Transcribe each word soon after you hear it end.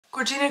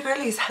Gorgina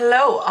girlies,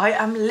 hello. I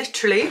am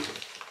literally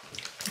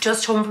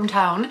just home from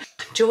town.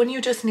 Joe and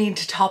you just need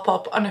to top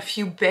up on a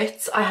few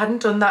bits. I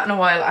hadn't done that in a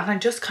while and I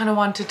just kind of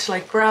wanted to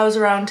like browse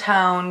around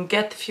town,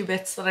 get the few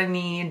bits that I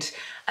need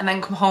and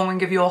then come home and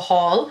give you a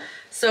haul.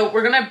 So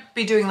we're gonna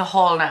be doing the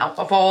haul now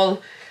of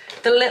all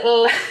the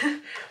little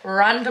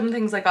random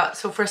things I got.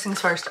 So first things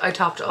first, I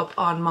topped up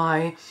on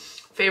my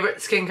favorite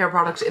skincare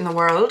product in the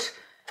world.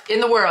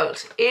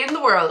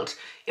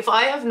 If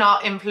I have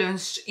not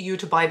influenced you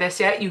to buy this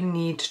yet, you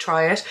need to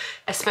try it,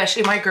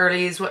 especially my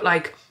girlies with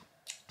like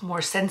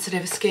more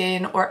sensitive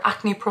skin or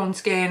acne prone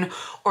skin,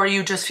 or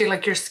you just feel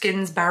like your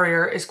skin's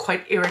barrier is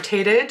quite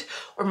irritated,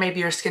 or maybe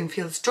your skin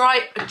feels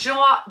dry. Do you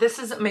know what? This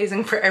is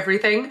amazing for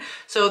everything.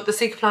 So the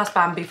Cicaplast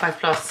Balm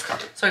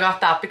B5+. So I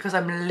got that because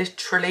I'm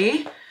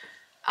literally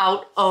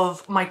out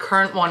of my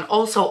current one.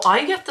 Also,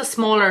 I get the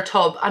smaller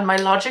tub and my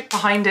logic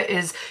behind it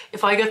is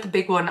if I get the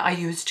big one, I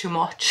use too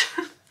much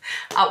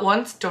at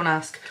once. Don't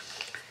ask.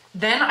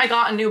 Then I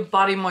got a new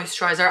body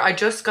moisturizer. I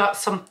just got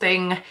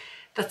something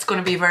that's going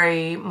to be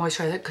very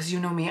moisturized because you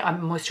know me,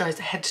 I'm moisturized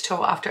head to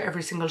toe after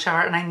every single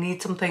shower, and I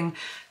need something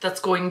that's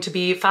going to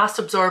be fast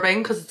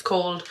absorbing because it's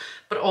cold,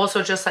 but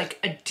also just like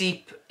a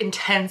deep,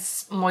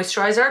 intense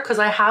moisturizer, because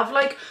I have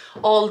like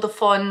all the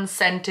fun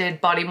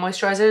scented body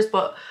moisturizers,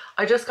 but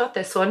I just got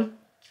this one.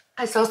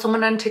 I saw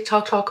someone on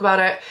TikTok talk about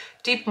it.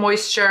 Deep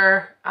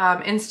moisture,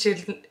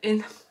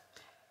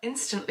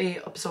 instantly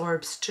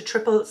absorbs to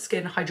triple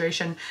skin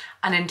hydration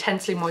and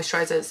intensely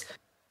moisturizes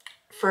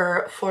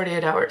for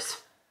 48 hours.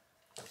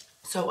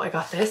 So I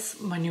got this,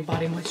 my new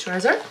body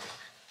moisturizer.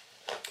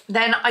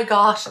 Then I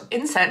got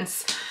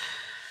incense.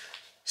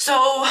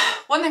 So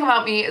one thing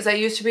about me is I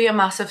used to be a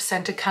massive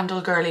scented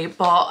candle girly,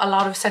 but a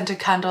lot of scented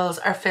candles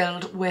are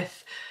filled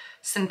with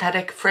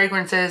synthetic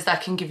fragrances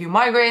that can give you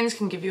migraines,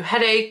 can give you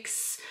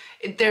headaches.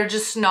 They're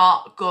just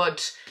not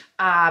good.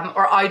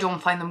 Or I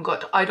don't find them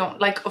good. I don't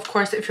like, of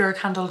course, if you're a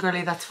candle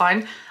girly, that's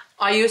fine.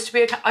 I used to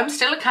be I'm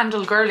still a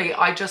candle girly.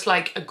 I just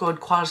like a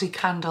good quality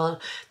candle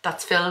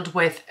that's filled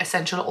with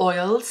essential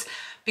oils,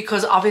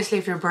 because obviously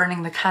if you're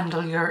burning the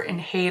candle, you're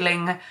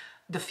inhaling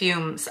the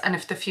fumes, and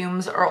if the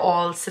fumes are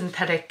all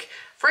synthetic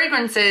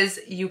fragrances,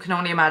 you can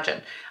only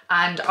imagine.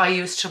 And I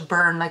used to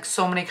burn like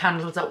so many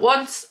candles at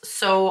once,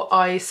 so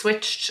I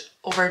switched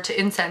over to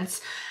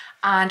incense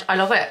and I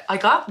love it. I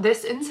got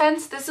this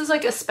incense. This is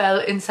like a spell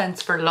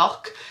incense for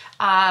luck.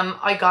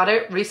 I got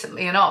it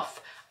recently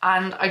enough,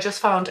 and I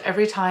just found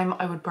every time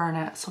I would burn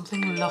it,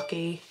 something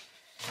lucky.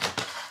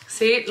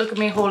 See, look at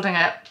me holding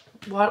it.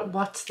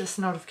 What's this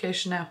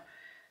notification now?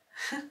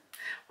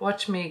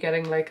 Watch me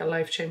getting like a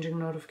life-changing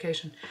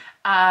notification.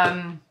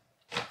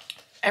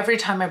 Every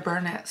time I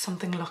burn it,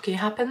 something lucky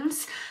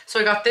happens.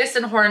 So I got this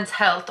in Horns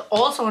Health.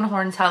 Also in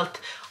Horns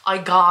Health, I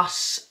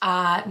got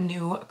a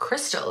new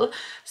crystal.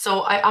 So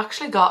I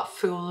actually got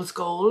Fool's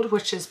Gold,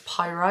 which is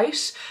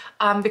pyrite,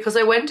 because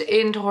I went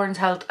into Horns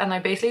Health and I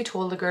basically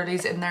told the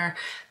girlies in there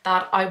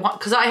that I want,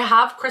 because I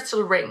have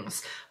crystal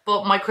rings,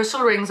 but my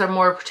crystal rings are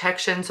more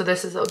protection. So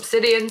this is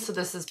obsidian, so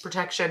this is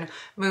protection.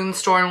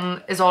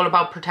 Moonstone is all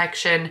about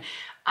protection.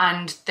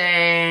 And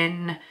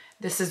then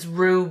this is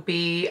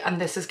ruby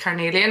and this is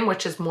carnelian,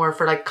 which is more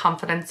for like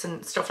confidence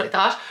and stuff like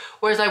that.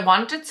 Whereas I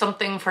wanted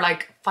something for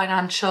like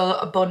financial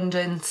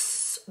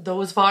abundance,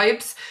 those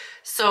vibes.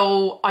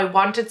 So I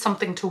wanted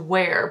something to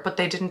wear, but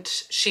they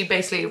didn't. She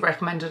basically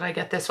recommended I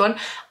get this one.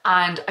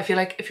 And I feel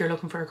like if you're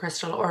looking for a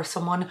crystal or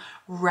someone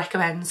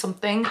recommends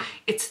something,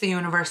 it's the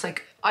universe.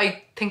 Like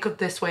I think of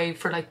this way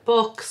for like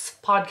books,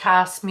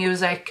 podcasts,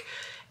 music,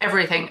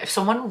 everything. If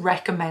someone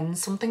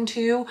recommends something to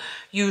you,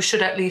 you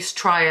should at least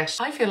try it.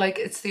 I feel like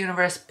it's the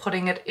universe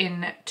putting it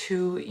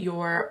into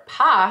your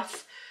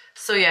path.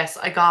 So yes,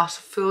 I got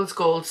Fool's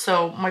Gold.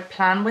 So my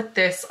plan with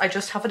this, I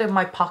just have it in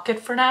my pocket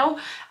for now.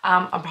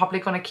 I'm probably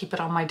going to keep it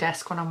on my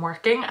desk when I'm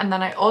working. And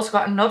then I also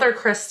got another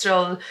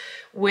crystal,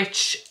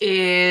 which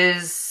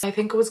is, I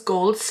think it was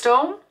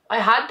Goldstone.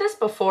 I had this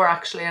before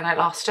actually and I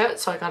lost it,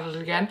 so I got it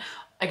again.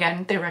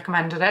 Again, they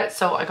recommended it,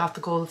 so I got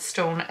the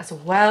Goldstone as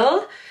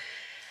well.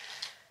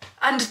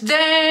 And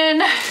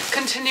then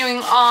continuing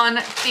on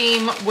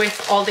theme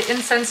with all the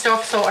incense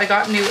stuff. So I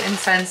got new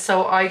incense.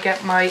 So I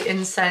get my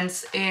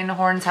incense in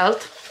Horns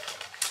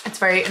Health. It's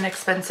very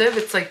inexpensive.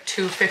 It's like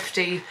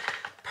 $2.50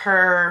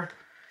 per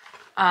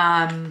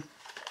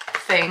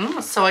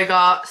thing. So I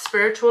got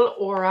Spiritual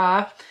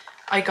Aura.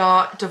 I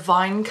got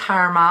Divine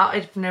Karma.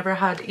 I've never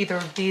had either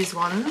of these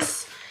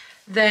ones.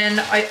 Then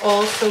I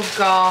also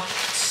got,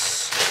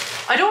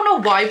 I don't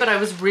know why, but I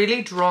was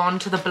really drawn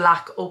to the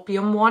Black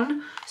Opium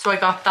one. So I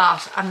got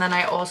that, and then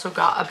I also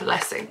got a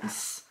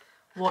Blessings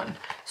one.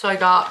 So I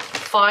got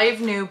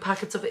 5 new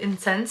packets of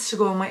incense to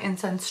go in my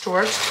incense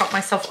storage to top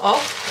myself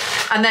up.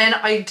 And then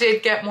I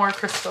did get more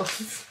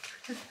crystals.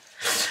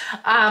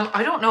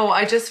 I don't know,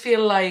 I just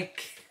feel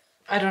like,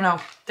 I don't know,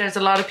 there's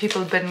a lot of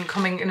people been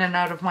coming in and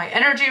out of my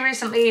energy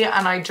recently,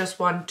 and I just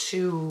want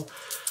to,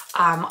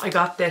 I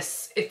got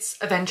this, it's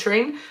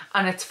aventurine,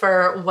 and it's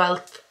for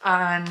wealth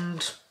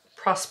and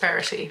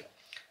prosperity.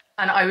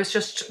 And I was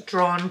just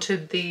drawn to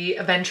the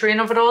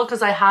aventurine of it all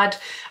because I had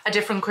a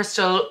different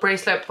crystal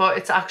bracelet, but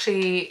it's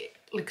actually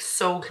like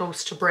so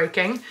close to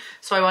breaking.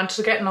 So I wanted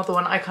to get another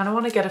one. I kind of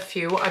want to get a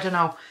few, I don't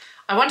know.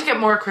 I want to get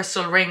more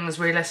crystal rings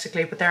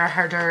realistically, but they're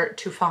harder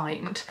to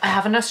find. I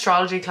have an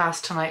astrology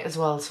class tonight as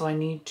well, so I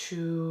need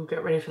to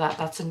get ready for that.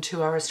 That's in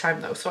 2 hours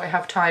time though, so I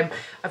have time.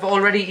 I've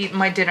already eaten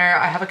my dinner.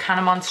 I have a can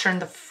of Monster in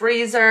the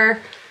freezer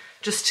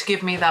just to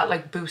give me that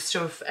like boost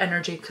of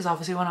energy, because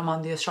obviously when I'm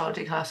on the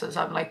astrology classes,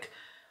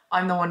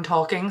 I'm the one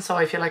talking, so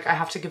I feel like I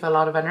have to give a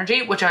lot of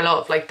energy, which I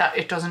love, like that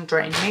it doesn't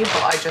drain me,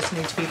 but I just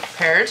need to be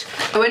prepared.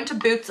 I went to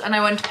Boots and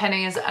I went to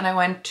Penneys and I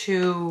went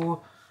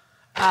to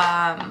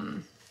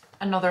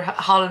another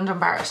Holland and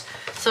Barrett.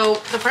 So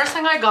the first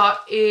thing I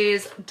got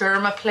is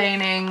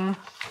dermaplaning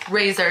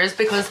razors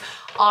because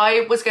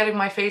I was getting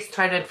my face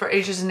threaded for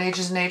ages and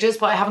ages and ages,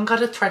 but I haven't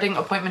got a threading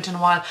appointment in a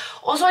while.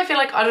 Also, I feel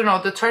like, I don't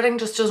know, the threading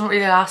just doesn't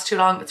really last too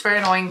long. It's very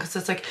annoying because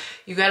it's like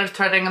you get a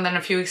threading and then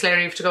a few weeks later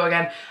you have to go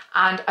again.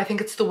 And I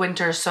think it's the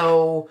winter,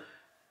 so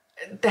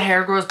the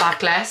hair grows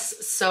back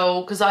less.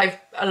 So, because I've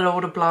a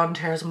load of blonde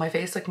hairs on my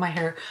face, like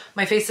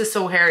my face is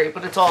so hairy,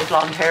 but it's all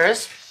blonde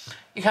hairs.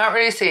 You can't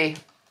really see,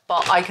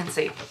 but I can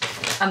see,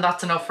 and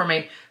that's enough for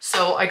me.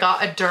 So I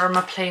got a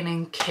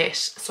dermaplaning kit.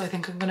 So I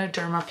think I'm gonna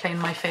dermaplane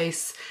my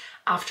face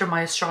after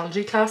my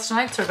astrology class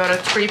tonight. So I got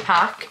a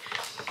 3-pack,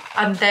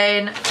 and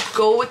then to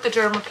go with the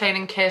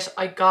dermaplaning kit,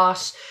 I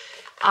got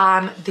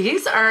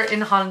these are in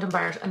Holland and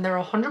Barrett, and they're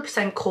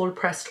 100% cold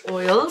pressed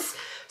oils.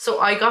 So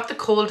I got the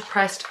cold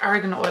pressed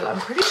argan oil. I'm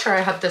pretty sure I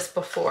had this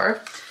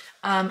before.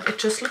 It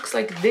just looks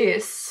like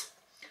this.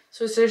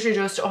 So it's literally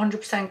just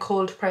 100%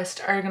 cold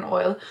pressed argan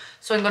oil.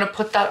 So I'm going to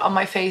put that on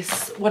my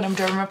face when I'm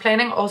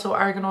dermaplaning. Also,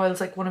 argan oil is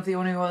like one of the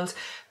only oils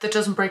that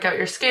doesn't break out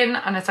your skin,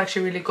 and it's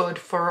actually really good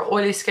for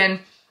oily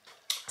skin.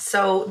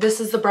 So this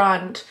is the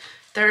brand.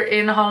 They're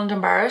in Holland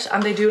and Barrett,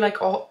 and they do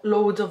like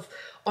loads of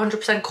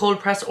 100% cold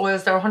pressed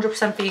oils. They're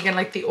 100% vegan.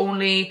 Like the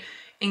only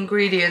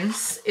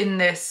ingredients in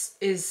this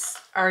is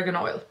argan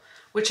oil,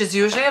 which is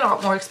usually a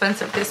lot more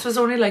expensive. This was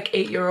only like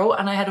 €8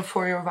 and I had a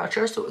 €4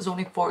 voucher, so it was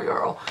only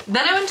 €4.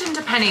 Then I went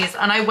into Penneys,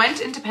 and I went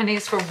into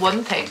Penneys for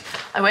one thing.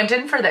 I went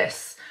in for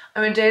this. I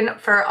went in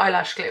for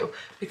eyelash glue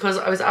because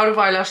I was out of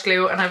eyelash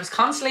glue and I was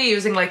constantly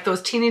using like those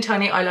teeny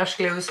tiny eyelash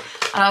glues,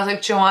 and I was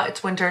like, do you know what,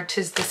 it's winter,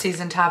 'tis the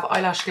season to have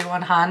eyelash glue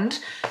on hand.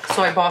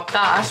 So I bought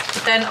that.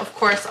 But then of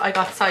course I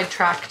got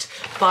sidetracked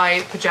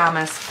by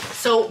pajamas.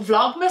 So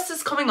Vlogmas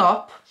is coming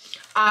up,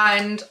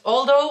 and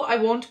although I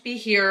won't be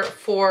here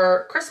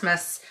for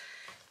Christmas,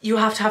 you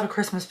have to have a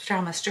Christmas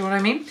pajamas, do you know what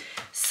I mean?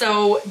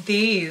 So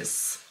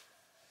these,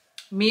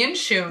 me and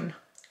Shun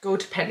go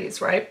to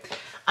Penneys, right?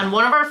 And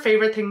one of our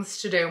favorite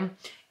things to do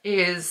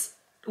is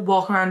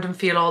walk around and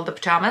feel all the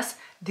pajamas.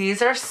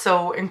 These are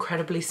so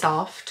incredibly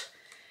soft.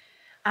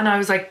 And I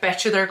was like,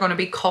 bet you they're going to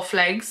be cuff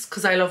legs,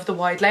 because I love the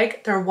wide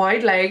leg. They're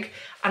wide leg,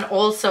 and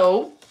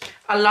also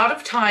a lot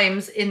of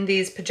times in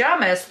these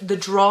pajamas, the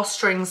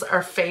drawstrings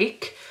are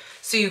fake.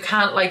 So you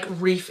can't like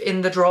reef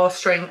in the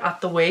drawstring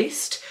at the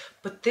waist,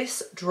 but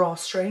this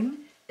drawstring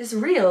is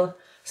real.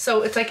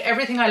 So it's like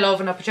everything I love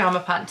in a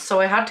pajama pant.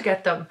 So I had to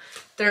get them.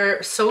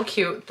 They're so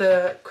cute.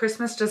 The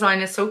Christmas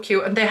design is so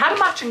cute, and they had a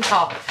matching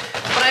top,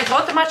 but I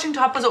thought the matching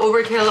top was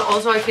overkill.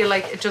 Also, I feel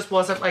like it just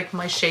wasn't like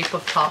my shape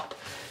of top.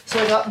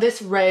 So I got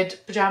this red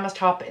pajamas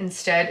top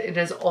instead. It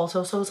is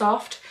also so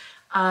soft,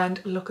 and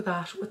look at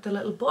that with the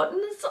little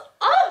buttons.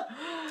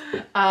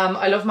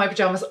 I love my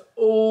pajamas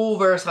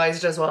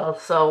oversized as well,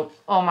 so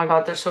oh my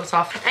god, they're so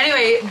soft.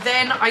 Anyway,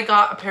 then I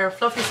got a pair of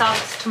fluffy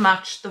socks to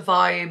match the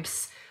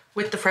vibes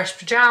with the fresh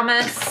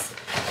pajamas.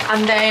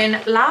 And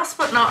then last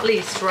but not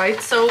least, right,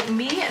 so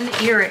me and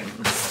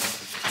earrings.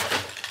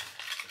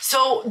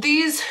 So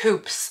these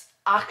hoops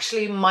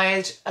actually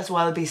might as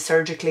well be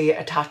surgically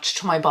attached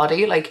to my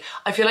body. Like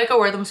I feel like I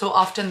wear them so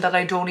often that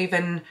I don't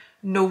even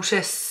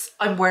notice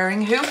I'm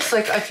wearing hoops.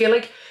 Like I feel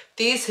like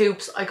these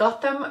hoops, I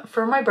got them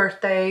for my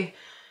birthday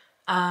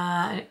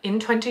in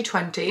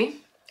 2020.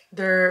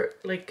 They're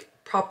like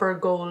proper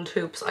gold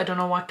hoops. I don't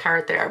know what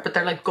carat they are, but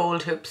they're like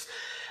gold hoops.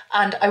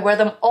 And I wear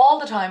them all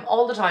the time,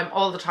 all the time,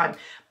 all the time.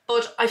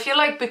 But I feel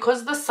like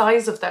because the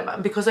size of them,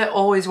 and because I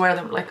always wear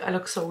them, like I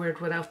look so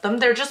weird without them.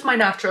 They're just my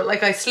natural,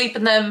 like I sleep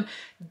in them.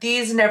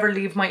 These never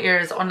leave my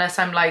ears unless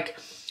I'm like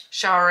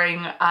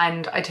showering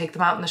and I take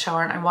them out in the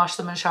shower and I wash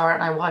them in the shower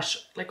and I wash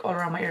like all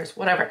around my ears,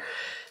 whatever.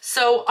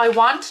 So I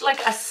want like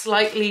a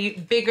slightly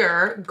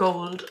bigger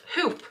gold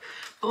hoop,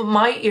 but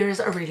my ears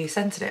are really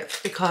sensitive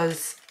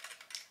because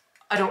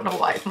I don't know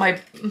why.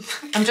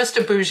 I'm just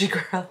a bougie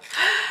girl.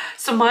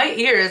 So my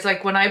ears,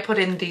 like when I put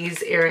in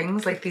these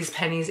earrings, like these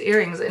Penneys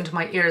earrings into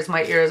my ears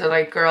are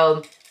like,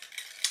 girl,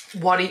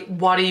 what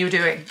are you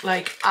doing?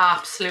 Like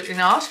absolutely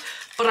not.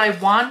 But I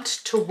want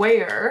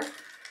to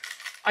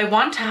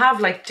have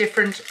like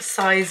different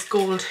size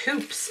gold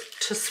hoops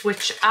to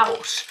switch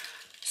out.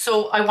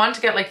 So I want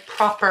to get like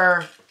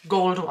proper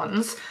gold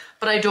ones,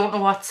 but I don't know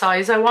what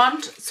size I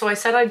want. So I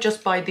said I'd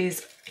just buy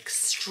these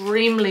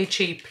extremely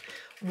cheap,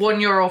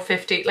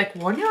 €1.50, like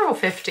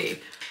 €1.50.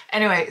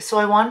 Anyway, so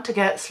I want to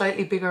get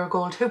slightly bigger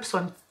gold hoops. So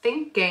I'm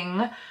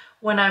thinking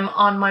when I'm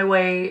on my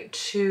way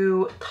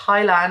to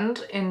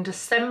Thailand in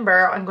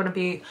December, I'm going to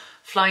be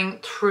flying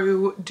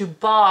through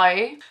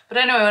Dubai. But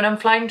anyway, when I'm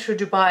flying through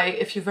Dubai,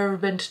 if you've ever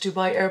been to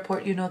Dubai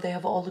airport, you know they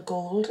have all the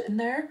gold in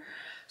there.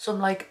 So I'm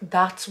like,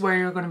 that's where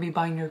you're going to be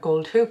buying your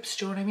gold hoops.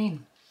 Do you know what I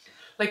mean?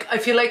 Like, I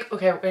feel like,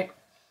 okay, wait,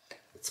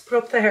 let's put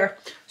up the hair.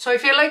 So I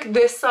feel like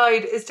this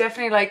side is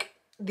definitely like,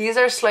 these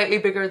are slightly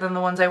bigger than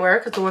the ones I wear,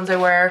 because the ones I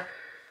wear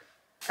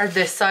are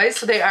this size.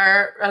 So they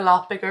are a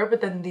lot bigger,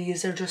 but then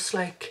these are just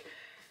like,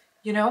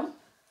 you know?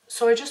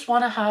 So I just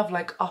want to have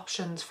like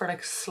options for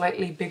like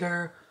slightly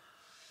bigger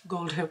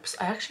gold hoops.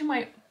 I actually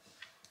might,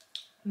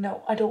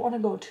 no, I don't want to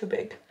go too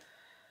big.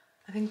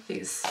 I think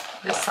this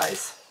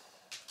size.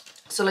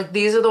 So like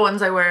these are the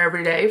ones I wear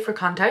every day for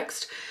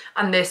context.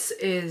 And this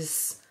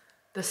is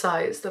the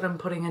size that I'm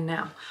putting in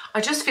now.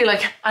 I just feel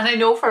like, and I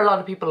know for a lot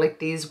of people like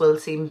these will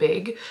seem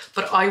big,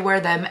 but I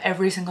wear them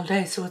every single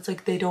day. So it's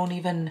like they don't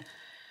even,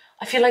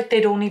 I feel like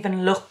they don't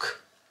even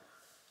look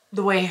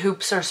the way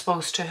hoops are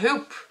supposed to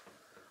hoop.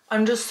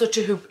 I'm just such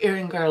a hoop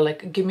earring girl.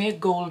 Like give me a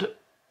gold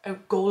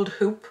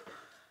hoop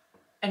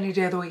any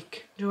day of the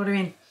week. Do you know what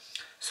I mean?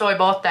 So I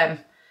bought them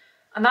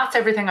and that's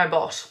everything I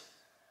bought.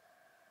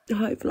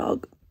 Hi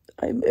vlog,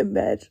 I'm in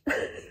bed.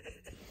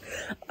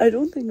 I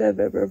don't think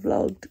I've ever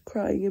vlogged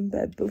crying in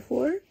bed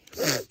before,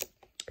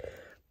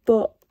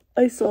 but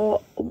I saw,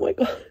 oh my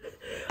god,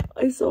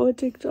 I saw a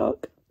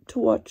TikTok to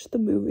watch the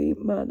movie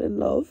Man in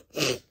Love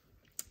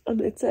and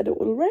it said it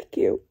will wreck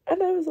you,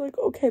 and I was like,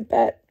 okay,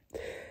 bet.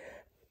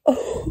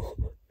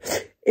 Oh,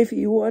 if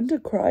you want to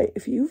cry,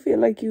 if you feel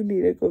like you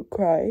need a good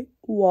cry,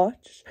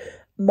 watch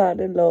Man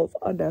in Love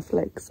on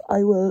Netflix.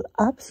 I will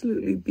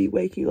absolutely be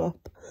waking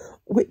up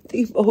with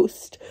the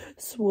most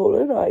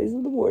swollen eyes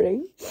in the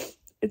morning.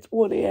 It's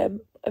 1 a.m.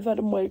 I've had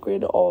a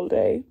migraine all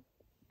day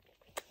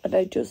and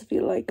I just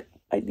feel like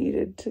I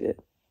needed to,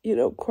 you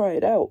know, cry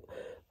it out.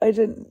 I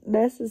didn't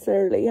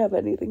necessarily have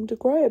anything to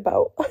cry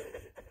about.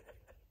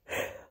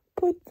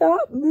 But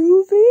that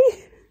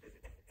movie,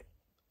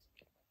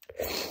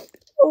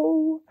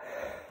 oh,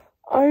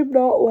 I'm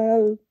not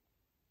well.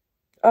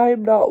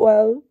 I'm not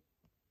well.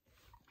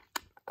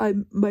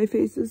 My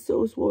face is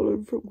so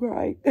swollen from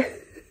crying.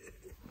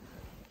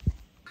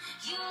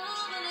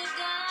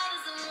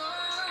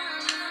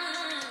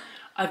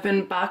 I've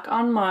been back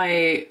on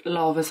my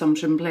Law of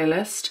Assumption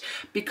playlist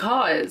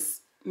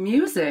because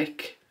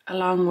music,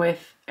 along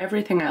with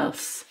everything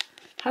else,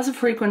 has a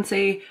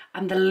frequency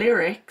and the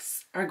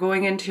lyrics are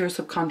going into your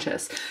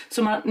subconscious.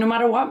 So no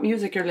matter what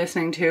music you're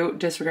listening to,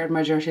 disregard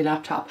my dirty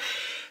laptop.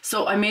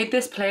 So I made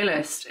this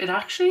playlist. It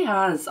actually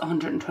has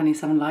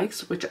 127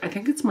 likes, which I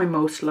think it's my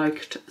most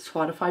liked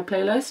Spotify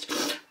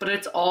playlist. But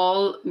it's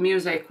all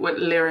music with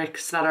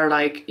lyrics that are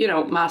like, you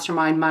know,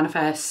 mastermind,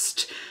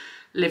 manifest,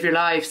 live your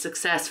life,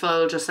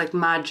 successful, just like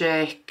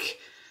magic,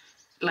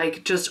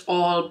 like just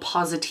all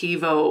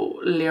positivo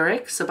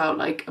lyrics about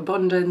like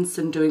abundance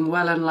and doing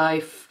well in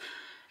life,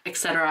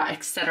 etc,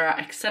 etc,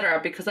 etc.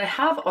 Because I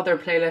have other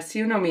playlists,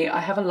 you know me,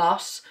 I have a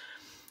lot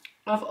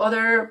of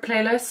other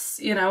playlists.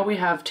 You know, we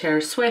have Taylor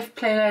Swift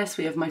playlists,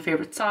 we have my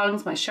favorite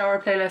songs, my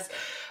shower playlist,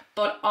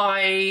 but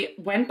I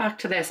went back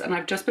to this and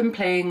I've just been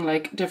playing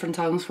like different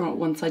songs from it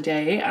once a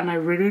day, and I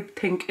really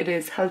think it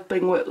is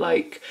helping with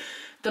like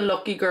the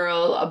lucky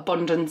girl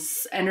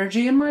abundance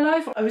energy in my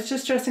life. I was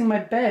just dressing my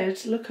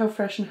bed. Look how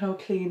fresh and how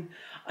clean.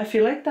 I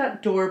feel like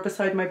that door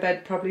beside my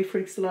bed probably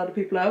freaks a lot of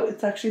people out.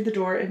 It's actually the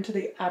door into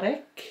the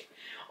attic.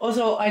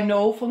 Also, I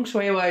know feng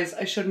shui wise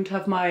I shouldn't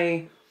have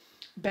my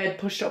bed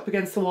pushed up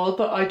against the wall,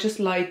 but I just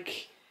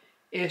like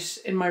it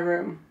in my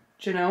room,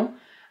 do you know?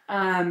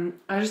 I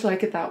just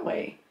like it that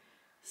way.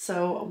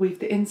 So we've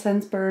the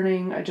incense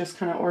burning. I just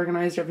kind of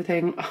organized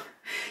everything.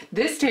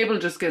 This table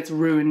just gets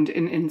ruined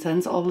in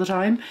incense all the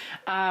time.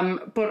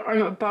 But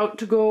I'm about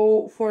to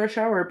go for a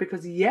shower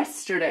because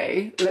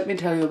yesterday, let me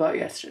tell you about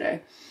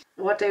yesterday.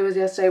 What day was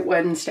yesterday?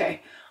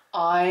 Wednesday.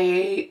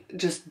 I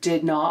just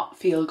did not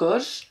feel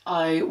good.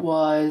 I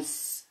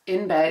was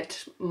in bed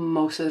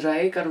most of the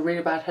day, got a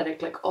really bad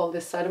headache, like all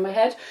this side of my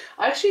head.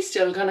 I actually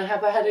still kind of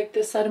have a headache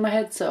this side of my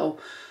head, so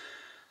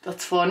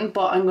that's fun.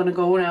 But I'm gonna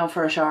go now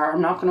for a shower.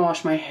 I'm not gonna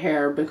wash my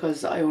hair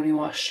because I only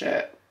washed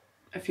it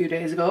a few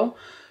days ago,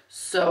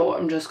 so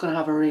I'm just gonna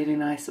have a really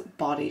nice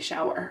body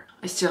shower.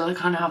 I still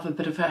kind of have a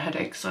bit of a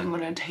headache, so I'm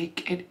gonna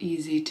take it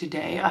easy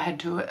today. I had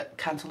to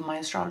cancel my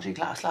astrology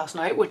class last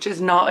night, which is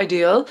not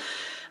ideal.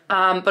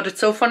 But it's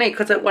so funny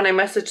because when I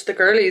messaged the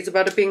girlies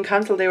about it being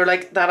cancelled, they were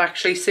like, that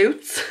actually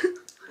suits.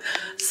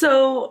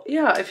 So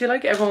yeah, I feel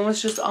like everyone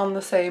was just on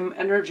the same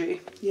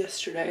energy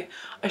yesterday.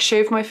 I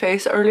shaved my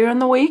face earlier in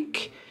the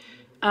week.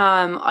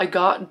 I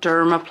got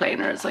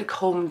dermaplaners, like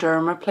home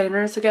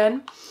dermaplaners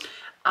again.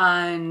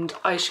 And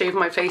I shaved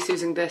my face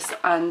using this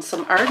and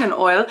some argan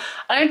oil,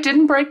 and it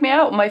didn't break me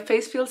out. My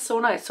face feels so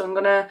nice. So I'm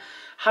gonna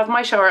have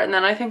my shower and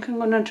then I think I'm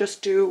gonna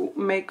just do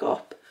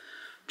makeup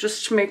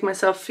just to make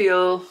myself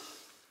feel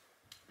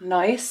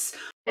nice.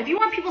 If you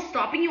want people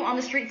stopping you on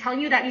the street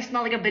telling you that you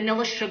smell like a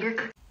vanilla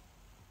sugar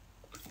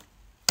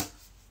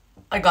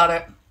I got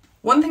it.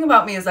 One thing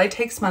about me is I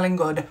take smelling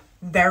good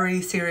very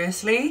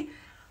seriously.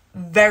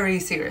 Very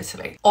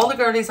seriously. All the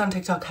girlies on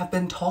TikTok have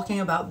been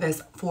talking about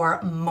this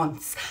for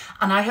months,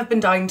 and I have been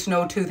dying to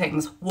know two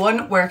things.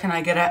 One, where can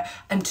I get it?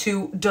 And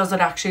two, does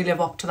it actually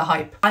live up to the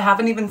hype? I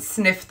haven't even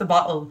sniffed the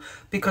bottle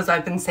because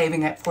I've been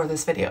saving it for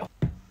this video.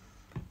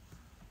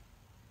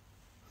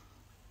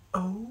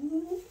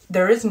 Oh,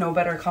 there is no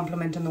better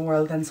compliment in the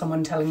world than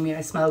someone telling me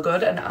I smell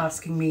good and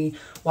asking me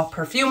what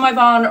perfume I've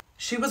on.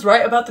 She was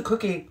right about the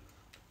cookie.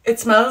 It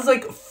smells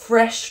like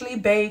freshly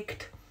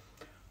baked.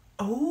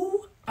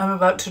 Oh, I'm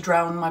about to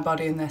drown my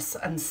body in this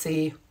and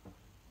see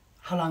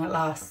how long it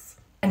lasts.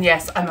 And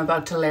yes, I'm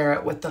about to layer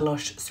it with the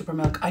Lush Super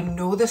Milk. I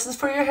know this is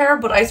for your hair,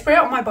 but I spray it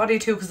on my body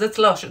too because it's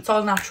Lush. It's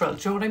all natural.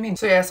 Do you know what I mean?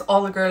 So yes,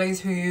 all the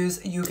girlies who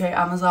use UK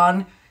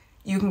Amazon,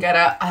 you can get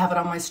it. I have it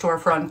on my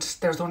storefront.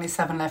 There's only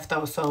 7 left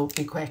though, so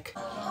be quick.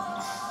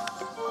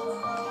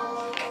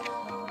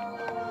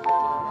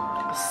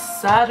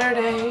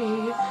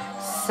 Saturday,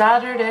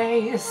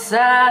 Saturday,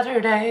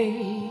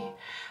 Saturday.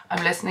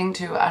 I'm listening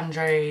to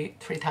Andre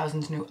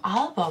 3000's new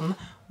album,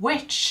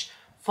 which,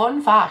 fun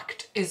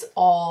fact, is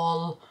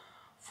all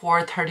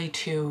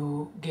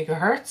 432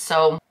 gigahertz.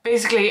 So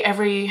basically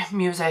every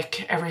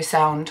music, every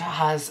sound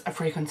has a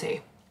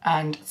frequency,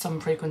 and some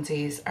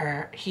frequencies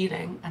are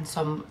healing and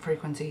some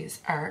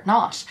frequencies are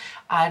not.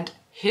 And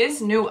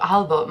his new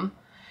album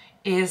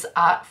is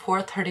at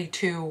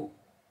 432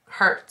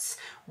 hertz,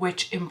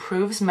 which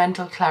improves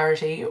mental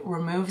clarity,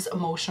 removes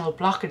emotional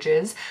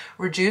blockages,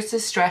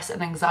 reduces stress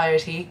and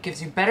anxiety,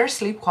 gives you better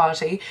sleep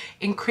quality,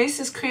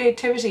 increases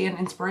creativity and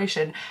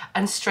inspiration,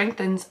 and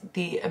strengthens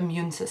the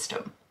immune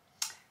system.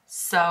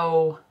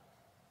 So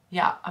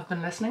yeah, I've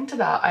been listening to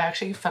that. I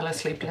actually fell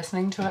asleep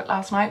listening to it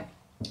last night.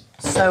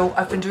 So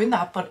I've been doing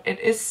that, but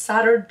it is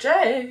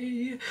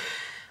Saturday.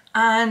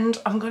 And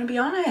I'm going to be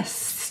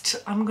honest.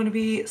 I'm going to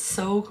be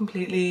so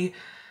completely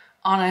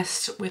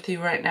honest with you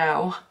right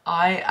now.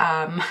 I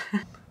am,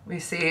 we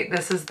see,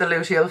 this is the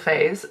luteal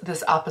phase.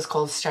 This app is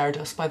called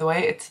Stardust, by the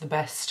way. It's the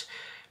best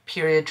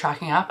period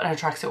tracking app, and it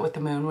tracks it with the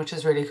moon, which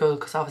is really cool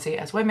because obviously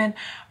as women,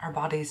 our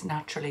bodies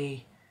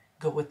naturally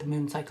go with the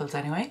moon cycles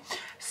anyway.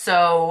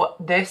 So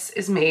this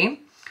is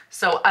me.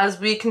 So as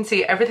we can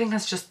see, everything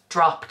has just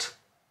dropped.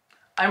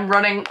 I'm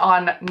running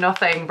on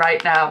nothing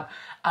right now,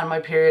 and my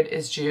period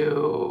is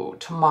due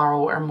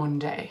tomorrow or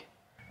Monday.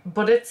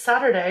 But it's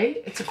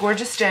Saturday. It's a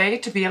gorgeous day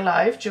to be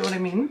alive, do you know what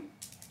I mean?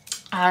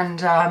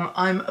 And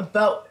I'm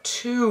about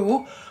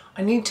to,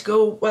 I need to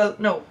go, well,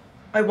 no,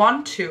 I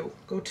want to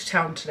go to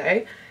town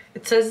today.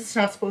 It says it's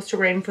not supposed to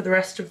rain for the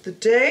rest of the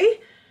day,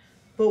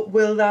 but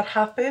will that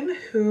happen?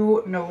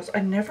 Who knows?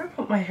 I never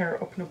put my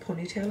hair up in a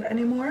ponytail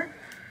anymore.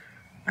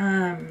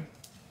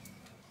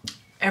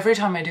 Every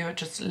time I do, it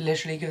just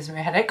literally gives me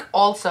a headache.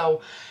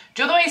 Also,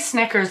 do you know the way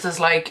Snickers is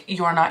like,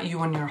 you're not you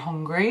when you're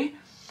hungry?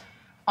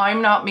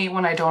 I'm not me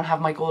when I don't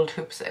have my gold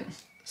hoops in.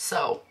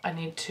 So I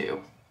need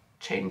to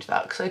change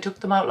that because I took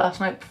them out last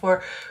night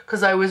before,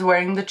 because I was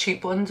wearing the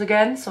cheap ones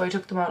again. So I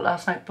took them out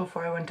last night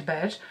before I went to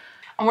bed.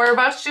 And we're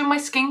about to do my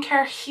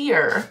skincare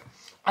here.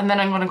 And then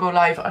I'm going to go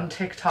live on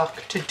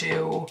TikTok to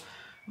do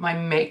my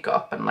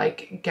makeup and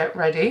like get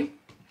ready.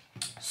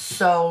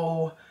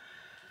 So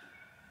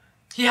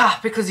yeah,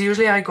 because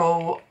usually I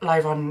go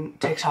live on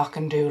TikTok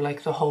and do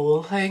like the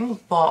whole thing.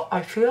 But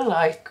I feel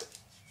like,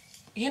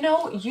 you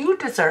know, you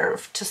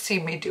deserve to see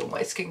me do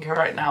my skincare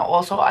right now.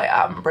 Also, I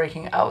am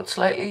breaking out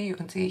slightly. You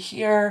can see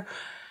here,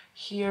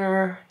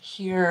 here,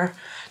 here.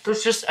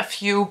 There's just a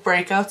few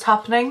breakouts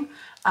happening,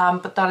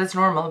 but that is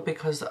normal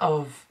because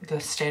of the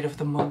state of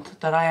the month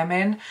that I am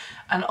in.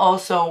 And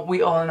also,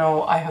 we all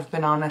know I have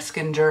been on a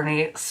skin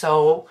journey,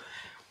 so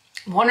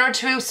 1 or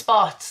 2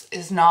 spots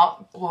is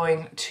not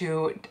going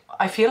to,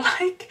 I feel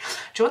like,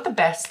 do you know what the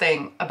best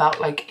thing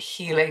about like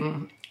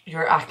healing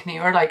your acne,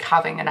 or like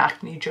having an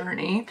acne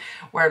journey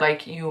where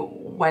like you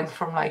went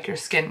from like your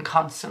skin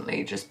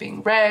constantly just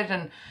being red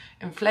and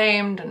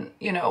inflamed and,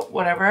 you know,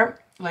 whatever,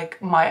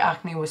 like my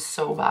acne was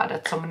so bad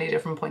at so many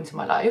different points in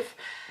my life,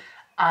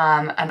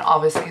 and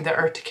obviously the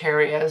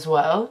urticaria as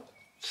well.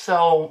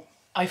 So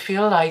I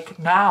feel like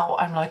now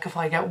I'm like, if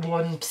I get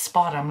one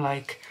spot, I'm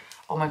like,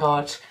 oh my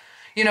god.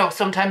 You know,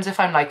 sometimes if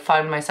I'm like,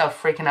 find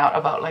myself freaking out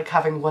about like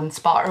having one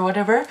spot or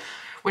whatever,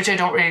 which I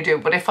don't really do,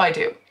 but if I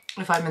do,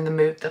 if I'm in the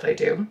mood that I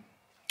do,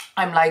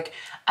 I'm like,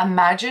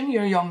 imagine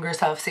your younger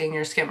self seeing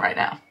your skin right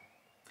now.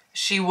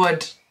 She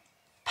would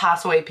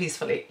pass away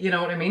peacefully, you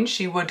know what I mean?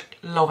 She would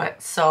love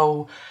it.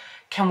 So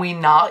can we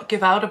not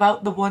give out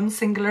about the one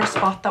singular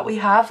spot that we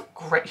have?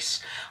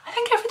 Great. I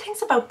think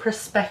everything's about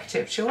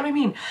perspective, do you know what I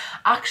mean?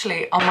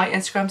 Actually, on my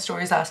Instagram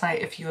stories last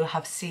night, if you'll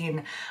have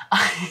seen,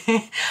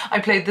 I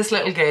played this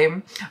little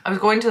game. I was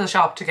going to the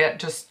shop to get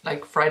just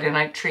like Friday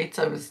night treats.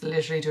 I was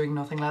literally doing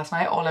nothing last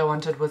night. All I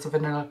wanted was a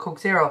vanilla Coke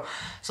Zero.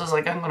 So I was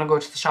like, I'm gonna go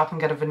to the shop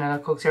and get a vanilla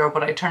Coke Zero,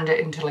 but I turned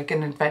it into like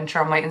an adventure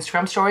on my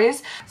Instagram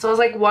stories. So I was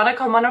like, wanna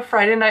come on a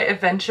Friday night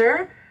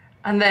adventure?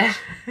 And then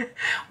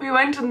we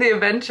went on the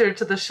adventure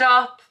to the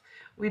shop.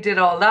 We did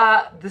all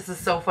that. This is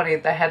so funny.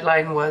 The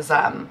headline was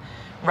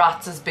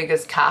rats as big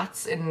as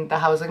cats in the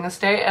housing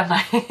estate, and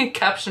I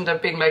captioned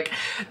it being like,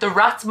 the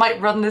rats might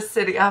run this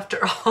city after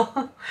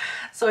all.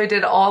 So I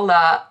did all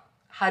that,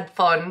 had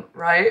fun,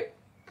 right?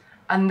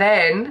 And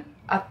then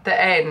at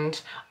the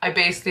end, I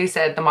basically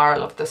said the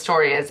moral of the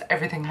story is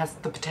everything has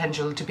the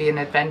potential to be an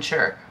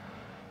adventure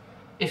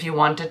if you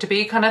want it to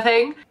be, kind of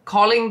thing.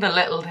 Calling the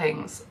little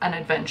things an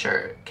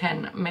adventure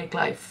can make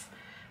life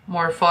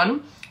more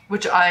fun,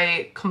 which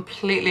I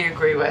completely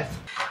agree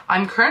with.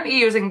 I'm currently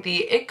using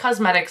the IT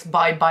Cosmetics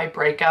Bye Bye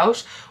Breakout,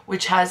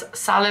 which has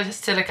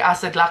salicylic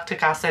acid,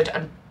 lactic acid,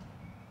 and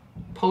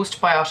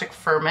postbiotic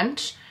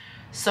ferment.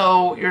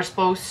 So you're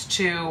supposed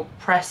to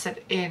press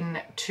it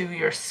into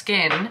your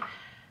skin,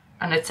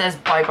 and it says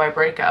Bye Bye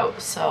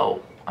Breakout.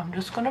 So I'm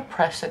just gonna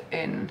press it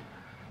in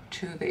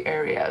to the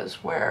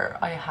areas where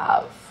I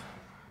have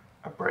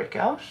a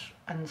breakout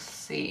and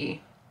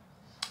see,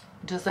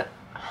 does it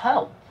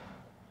help?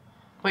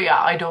 But yeah,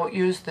 I don't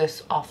use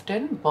this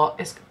often,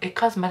 but IT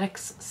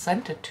Cosmetics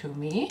sent it to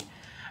me.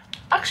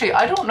 Actually,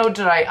 I don't know,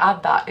 did I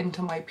add that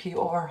into my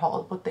PR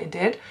haul, but they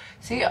did.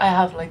 See, I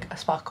have like a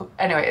spot.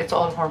 Anyway, it's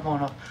all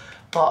hormonal,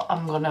 but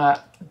I'm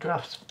gonna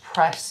just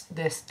press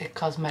this IT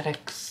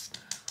Cosmetics.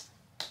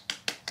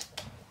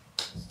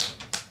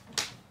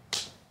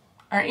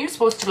 Aren't you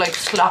supposed to like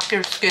slap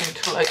your skin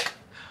to like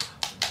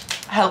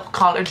help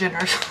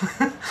collagen or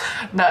something?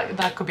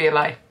 that could be a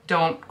lie.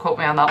 Don't quote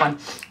me on that one.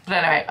 But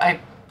anyway, I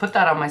put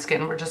that on my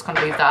skin. We're just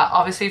gonna leave that.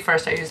 Obviously,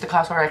 first I used the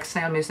Cosrx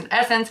Snail Mucin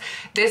Essence.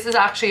 This is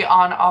actually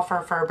on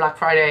offer for Black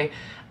Friday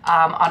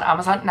on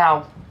Amazon.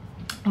 Now,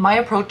 my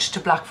approach to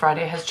Black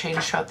Friday has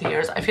changed throughout the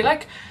years. I feel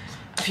like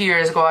a few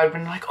years ago I'd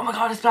been like, oh my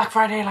god, it's Black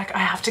Friday, like I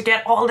have to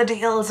get all the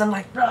deals and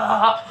like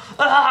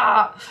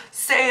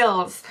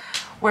sales.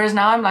 Whereas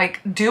now I'm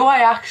like, do I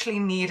actually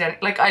need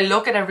it? Like I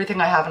look at everything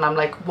I have and I'm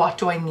like, what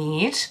do I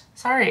need?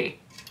 Sorry,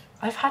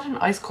 I've had an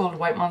ice cold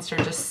White Monster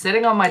just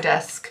sitting on my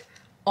desk,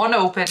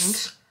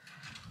 unopened.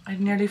 I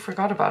nearly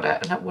forgot about it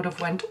and it would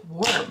have went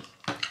warm.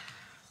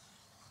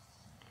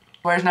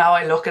 Whereas now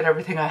I look at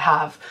everything I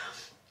have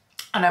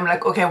and I'm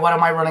like, okay, what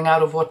am I running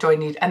out of? What do I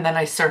need? And then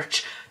I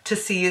search to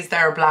see, is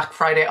there a Black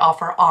Friday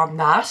offer on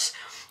that?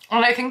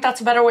 And I think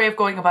that's a better way of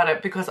going about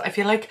it, because I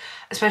feel like,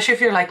 especially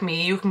if you're like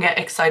me, you can get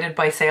excited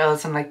by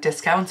sales and like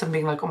discounts and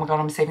being like, oh my god,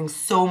 I'm saving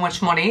so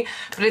much money.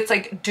 But it's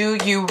like, do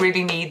you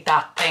really need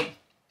that thing?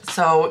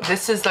 So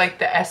this is like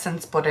the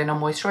Essence but in a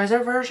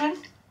moisturizer version.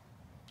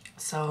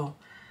 So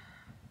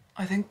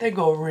I think they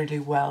go really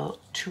well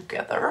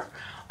together.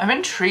 I'm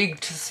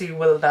intrigued to see,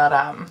 will that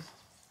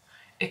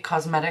IT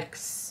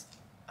Cosmetics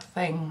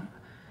thing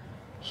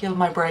heal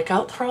my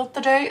breakout throughout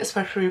the day,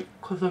 especially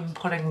because I'm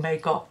putting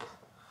makeup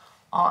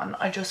on.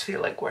 I just feel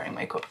like wearing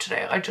makeup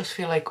today. I just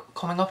feel like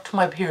coming up to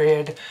my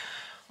period,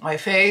 my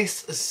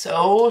face is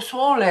so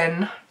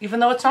swollen, even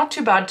though it's not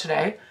too bad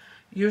today.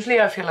 Usually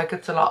I feel like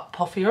it's a lot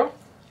puffier.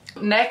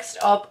 Next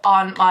up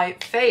on my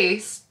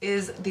face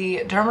is the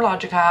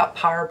Dermalogica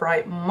Power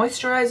Bright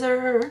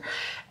Moisturizer,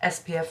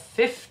 SPF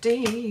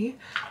 50,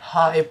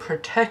 high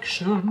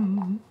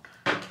protection.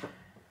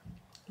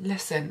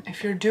 Listen,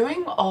 if you're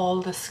doing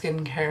all the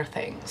skincare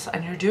things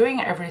and you're doing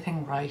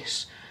everything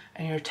right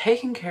and you're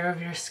taking care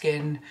of your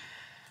skin,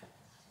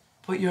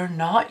 but you're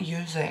not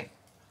using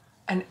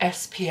an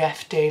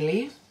SPF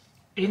daily,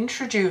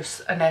 introduce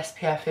an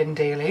SPF in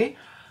daily.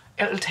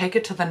 It'll take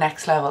it to the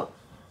next level.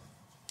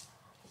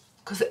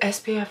 Because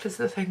SPF is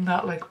the thing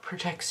that like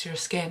protects your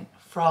skin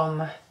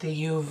from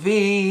the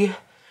UV,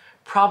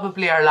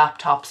 probably our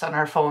laptops and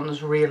our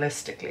phones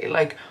realistically.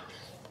 Like,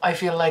 I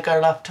feel like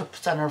our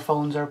laptops and our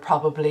phones are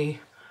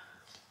probably,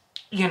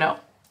 you know,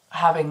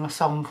 having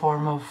some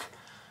form of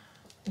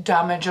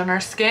damage on our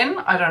skin.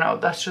 I don't know,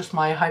 that's just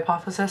my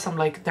hypothesis. I'm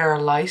like, they're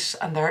a light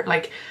and they're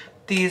like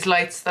these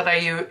lights that I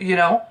use, you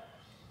know,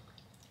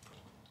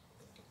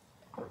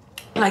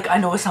 like I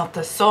know it's not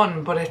the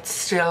sun, but it's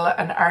still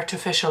an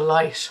artificial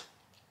light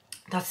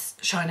that's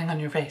shining on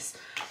your face.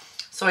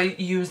 So I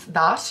use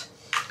that.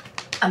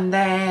 And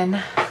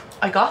then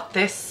I got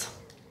this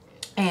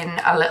in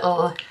a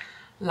little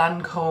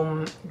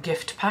Lancome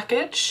gift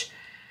package.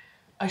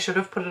 I should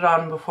have put it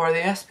on before the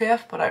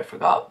SPF, but I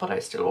forgot, but I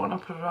still want to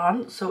put it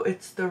on. So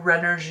it's the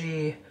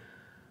Renergie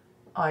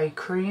eye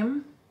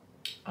cream.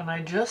 And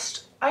I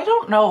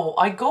don't know,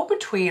 I go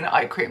between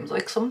eye creams.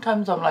 Like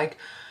sometimes I'm like,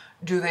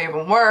 do they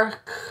even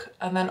work?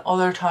 And then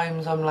other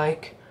times I'm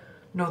like,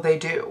 no, they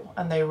do.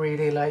 And they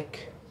really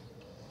like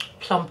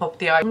plump up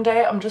the eye.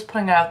 Someday, I'm just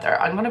putting it out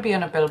there, I'm going to be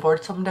on a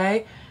billboard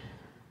someday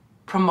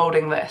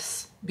promoting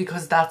this,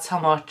 because that's how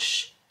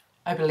much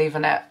I believe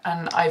in it.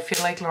 And I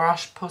feel like La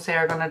Roche-Posay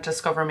are going to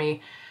discover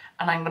me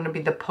and I'm going to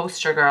be the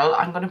poster girl.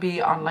 I'm going to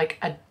be on like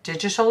a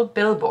digital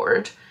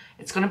billboard.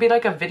 It's going to be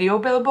like a video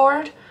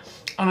billboard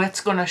and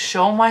it's going to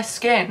show my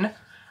skin,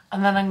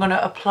 and then I'm going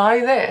to apply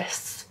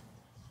this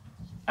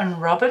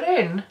and rub it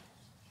in,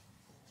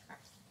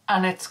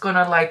 and it's going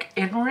to like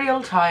in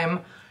real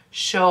time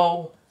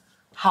show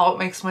how it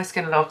makes my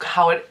skin look,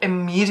 how it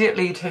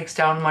immediately takes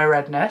down my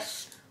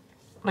redness.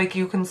 Like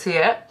you can see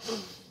it.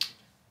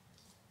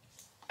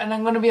 And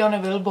I'm going to be on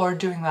a billboard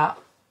doing that.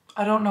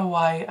 I don't know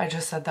why I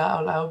just said that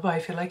out loud, but I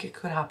feel like it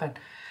could happen.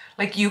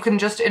 Like you can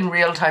just in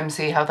real time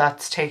see how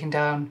that's taken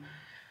down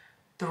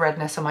the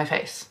redness on my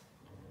face.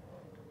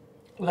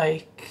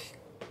 Like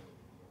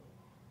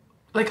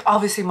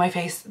obviously my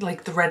face,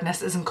 like the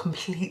redness isn't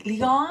completely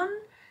gone,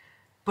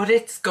 but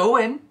it's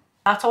going.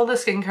 That's all the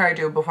skincare I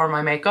do before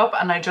my makeup,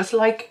 and I just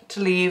like to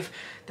leave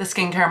the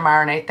skincare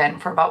marinate then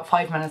for about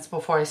 5 minutes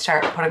before I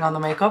start putting on the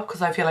makeup,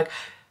 because I feel like,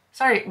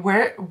 sorry,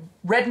 where?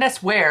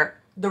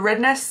 The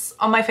redness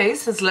on my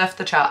face has left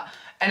the chat.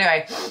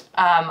 Anyway,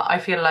 I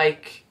feel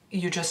like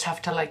you just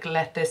have to like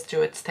let this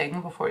do its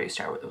thing before you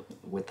start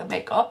with the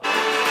makeup.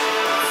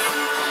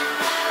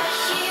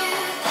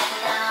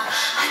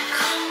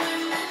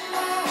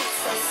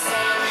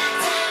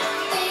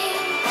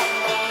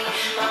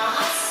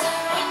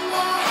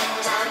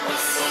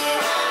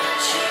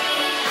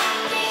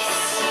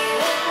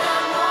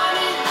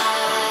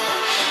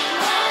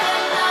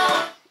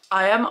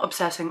 I am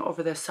obsessing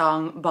over this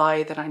song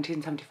by the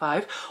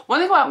 1975. One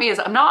thing about me is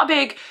I'm not a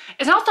big,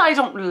 it's not that I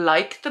don't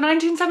like the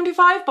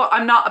 1975, but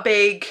I'm not a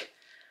big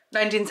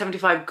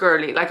 1975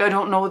 girly. Like I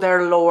don't know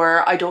their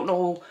lore. I don't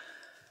know,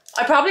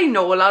 I probably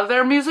know a lot of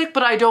their music,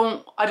 but I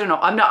don't know.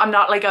 I'm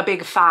not like a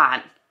big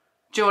fan.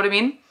 Do you know what I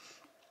mean?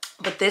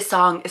 But this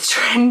song is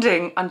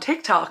trending on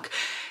TikTok.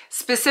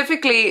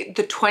 Specifically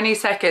the 20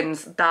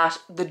 seconds that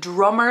the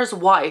drummer's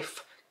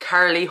wife,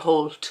 Carly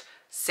Holt,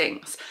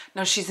 sings.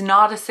 Now she's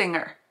not a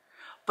singer,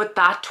 but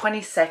that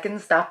 20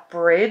 seconds, that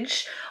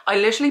bridge, I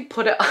literally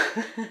put it,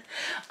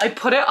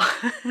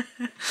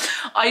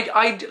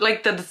 I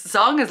like the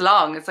song is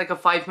long. It's like a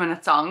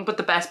 5-minute song, but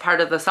the best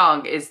part of the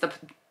song is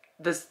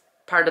this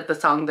part of the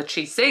song that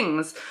she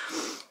sings.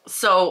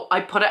 So I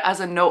put it as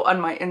a note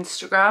on my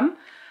Instagram.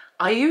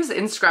 I use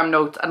Instagram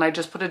notes and I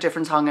just put a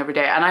different song every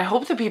day, and I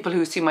hope the people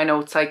who see my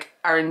notes like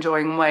are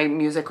enjoying my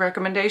music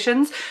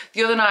recommendations.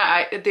 The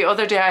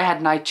other day I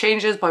had Night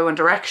Changes by One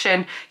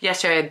Direction.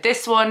 Yesterday I had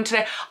this one.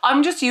 Today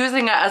I'm just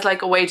using it as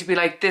like a way to be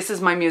like, this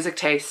is my music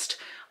taste.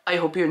 I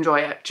hope you enjoy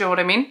it. Do you know what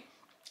I mean?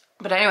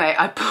 But anyway,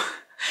 I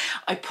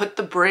put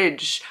the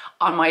bridge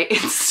on my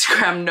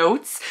Instagram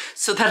notes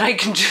so that I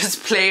can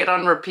just play it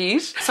on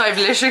repeat. So I've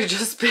literally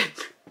just been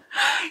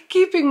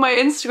keeping my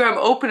Instagram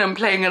open and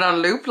playing it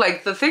on loop.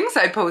 Like the things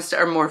I post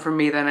are more for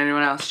me than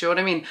anyone else, do you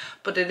know what I mean?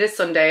 But it is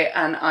Sunday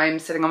and I'm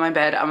sitting on my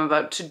bed. I'm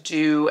about to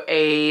do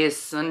a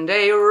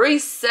Sunday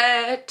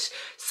reset.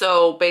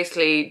 So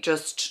basically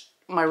just,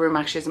 my room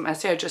actually isn't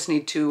messy. I just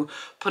need to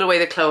put away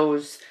the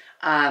clothes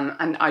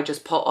and I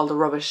just put all the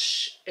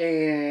rubbish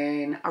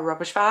in a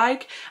rubbish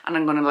bag, and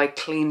I'm gonna like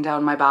clean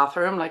down my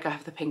bathroom. Like I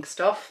have the pink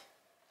stuff,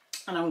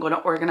 and I'm gonna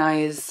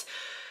organize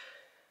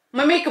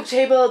my makeup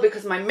table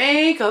because my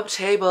makeup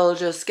table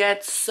just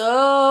gets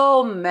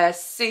so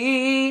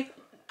messy.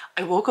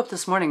 I woke up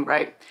this morning,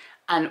 right?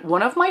 And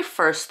one of my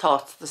first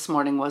thoughts this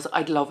morning was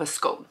I'd love a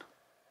scone.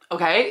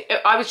 Okay?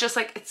 I was just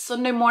like, it's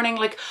Sunday morning.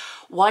 Like,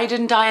 why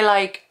didn't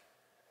I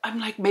I'm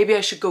like, maybe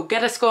I should go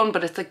get a scone,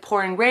 but it's like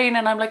pouring rain.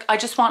 And I'm like, I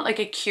just want like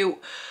a cute,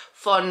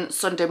 fun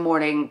Sunday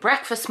morning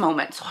breakfast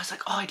moment. So I was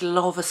like, oh, I'd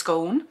love a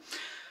scone.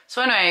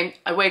 So anyway,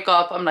 I wake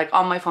up, I'm like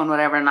on my phone,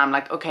 whatever, and I'm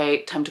like,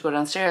 okay, time to go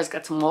downstairs,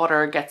 get some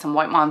water, get some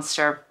White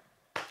Monster,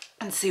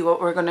 and see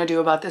what we're gonna do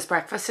about this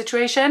breakfast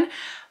situation.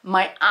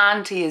 My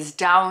auntie is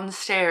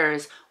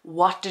downstairs.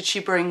 What did she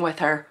bring with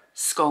her?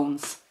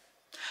 Scones.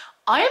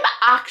 I am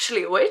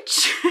actually a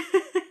witch.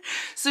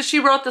 So she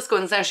brought the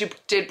scones. Now she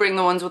did bring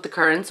the ones with the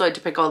currants, so I had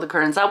to pick all the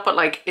currants out, but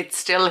like it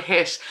still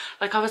hit.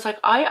 Like I was like,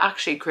 I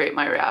actually create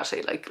my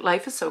reality. Like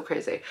life is so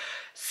crazy.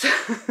 So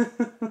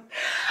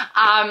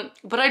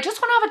but I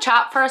just want to have a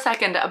chat for a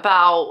second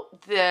about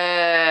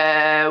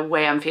the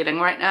way I'm feeling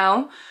right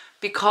now,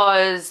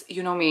 because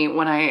you know me,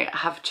 when I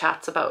have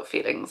chats about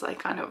feelings I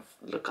kind of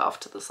look off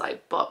to the side.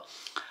 But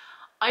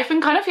I've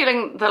been kind of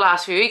feeling the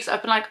last few weeks,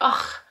 I've been like,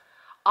 ugh,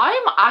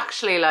 I'm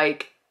actually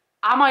like,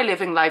 am I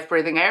living life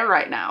breathing air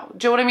right now?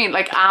 Do you know what I mean?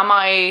 Like, am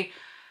I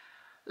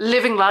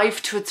living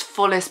life to its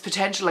fullest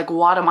potential? Like,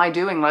 what am I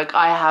doing? Like,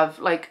 I have,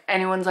 like,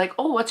 anyone's like,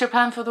 oh, what's your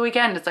plan for the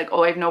weekend? It's like,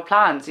 oh, I have no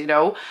plans, you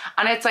know?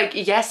 And it's like,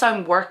 yes,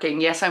 I'm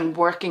working. Yes, I'm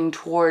working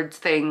towards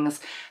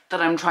things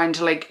that I'm trying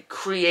to, like,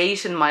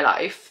 create in my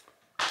life.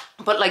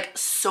 But, like,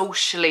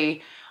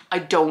 socially, I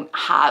don't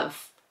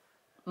have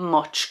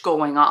much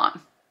going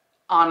on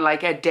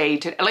like a day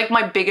to, like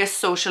my biggest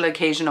social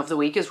occasion of the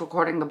week is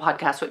recording the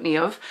podcast with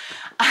Niamh.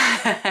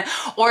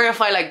 Or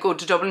if I like go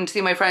to Dublin to see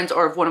my friends,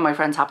 or if one of my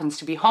friends happens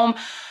to be home.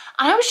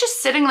 And I was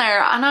just sitting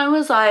there and I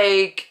was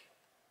like,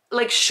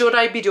 should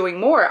I be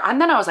doing more?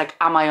 And then I was like,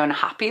 am I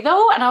unhappy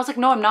though? And I was like,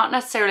 no, I'm not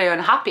necessarily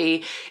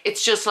unhappy.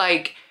 It's just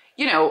like,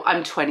 you know,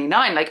 I'm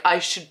 29, like I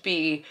should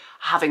be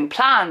having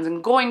plans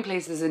and going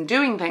places and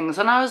doing things.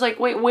 And I was like,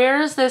 wait, where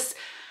is this,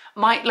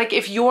 like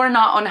if you're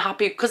not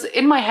unhappy, because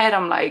in my head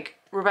I'm like,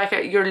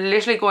 Rebecca, you're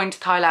literally going to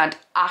Thailand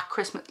at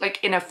Christmas,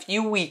 like in a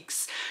few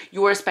weeks.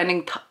 You are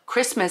spending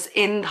Christmas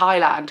in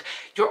Thailand.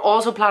 You're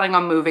also planning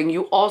on moving.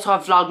 You also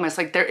have Vlogmas.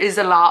 Like there is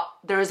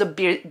a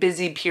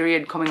busy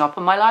period coming up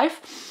in my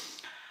life.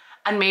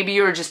 And maybe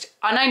you're just,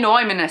 and I know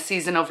I'm in a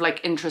season of like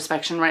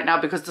introspection right now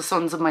because the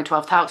sun's in my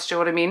 12th house. Do you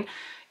know what I mean?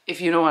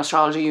 If you know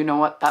astrology, you know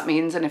what that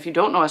means. And if you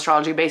don't know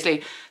astrology,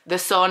 basically the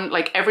sun,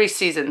 like every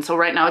season. So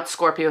right now it's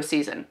Scorpio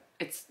season.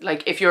 It's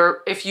like if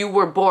you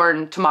were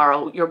born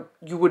tomorrow,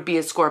 you would be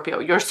a Scorpio.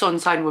 Your sun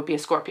sign would be a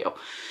Scorpio.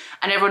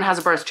 And everyone has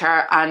a birth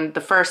chart, and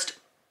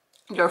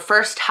your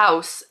first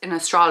house in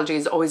astrology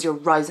is always your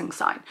rising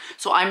sign.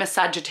 So I'm a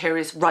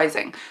Sagittarius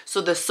rising.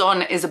 So the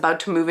sun is about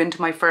to move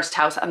into my first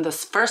house, and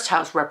this first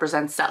house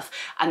represents self.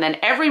 And then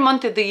every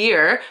month of the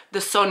year,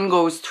 the sun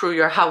goes through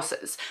your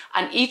houses,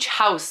 and each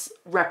house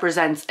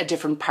represents a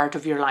different part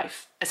of your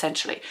life,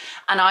 essentially.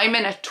 And I'm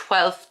in a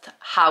 12th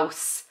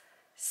house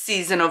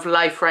season of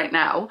life right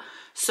now.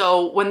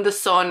 So when the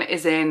sun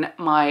is in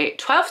my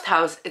 12th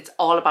house, it's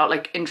all about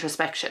like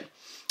introspection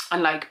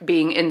and like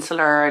being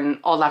insular and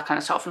all that kind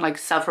of stuff, and like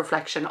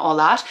self-reflection, all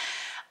that.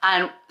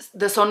 And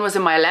the sun was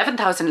in my 11th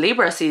house in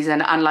Libra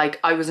season, and like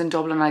I was in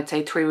Dublin, I'd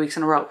say 3 weeks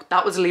in a row.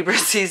 That was Libra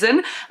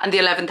season, and the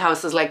 11th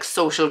house is like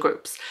social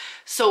groups.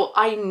 So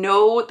I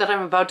know that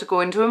I'm about to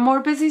go into a more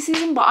busy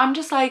season, but I'm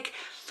just like,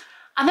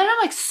 and then I'm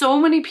like, so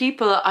many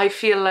people I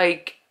feel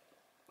like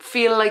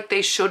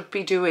they should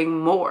be doing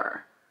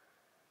more,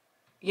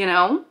 you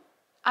know?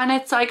 And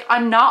it's like,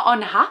 I'm not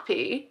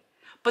unhappy.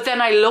 But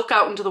then I look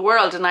out into the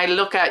world and I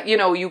look at, you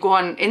know, you go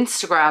on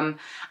Instagram,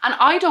 and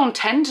I don't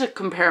tend to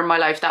compare my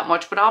life that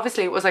much, but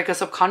obviously it was like a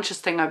subconscious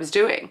thing I was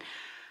doing.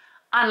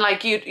 And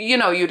like, you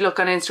know, you'd look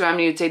on Instagram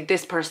and you'd say,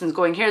 this person's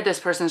going here, this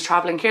person's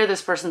traveling here,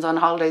 this person's on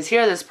holidays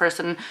here, this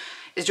person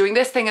is doing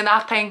this thing and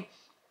that thing.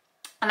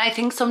 And I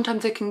think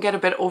sometimes it can get a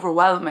bit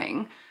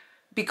overwhelming,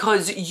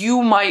 because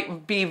you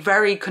might be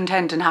very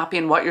content and happy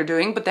in what you're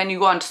doing, but then you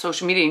go onto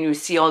social media and you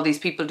see all these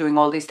people doing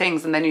all these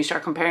things, and then you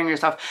start comparing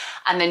yourself,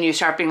 and then you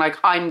start being like,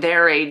 I'm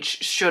their age,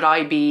 should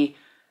I be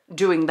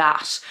doing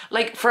that?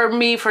 Like for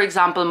me, for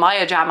example,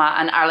 Maya Jama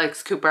and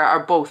Alex Cooper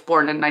are both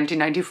born in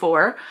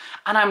 1994,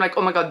 and I'm like,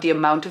 oh my god, the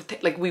amount of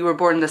like, we were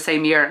born the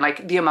same year, and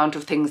like the amount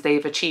of things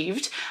they've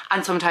achieved.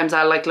 And sometimes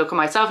I'll like look at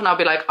myself and I'll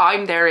be like,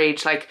 I'm their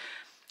age, like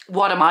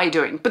what am I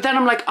doing? But then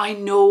I'm like, I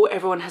know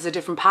everyone has a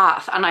different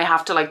path, and I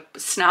have to like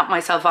snap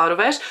myself out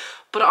of it.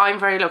 But I'm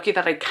very lucky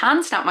that I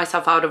can snap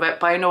myself out of it,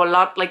 but I know a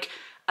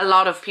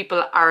lot of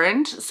people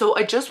aren't. So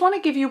I just want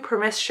to give you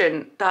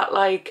permission that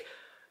like,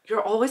 you're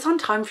always on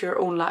time for your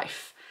own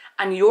life,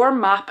 and your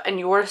map and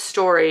your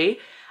story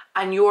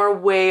and your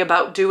way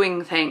about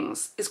doing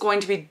things is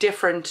going to be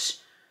different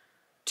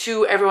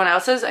to everyone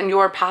else's, and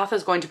your path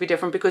is going to be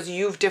different because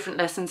you've different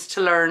lessons to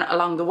learn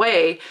along the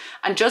way.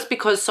 And just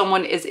because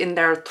someone is in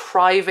their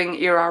thriving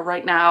era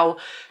right now,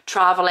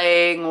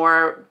 traveling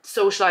or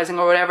socializing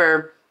or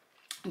whatever,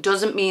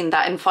 doesn't mean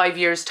that in 5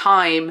 years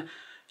time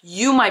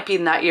you might be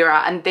in that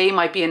era and they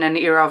might be in an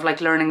era of like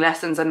learning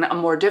lessons and a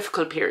more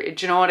difficult period.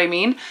 Do you know what I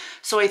mean?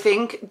 So I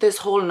think this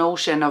whole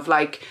notion of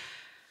like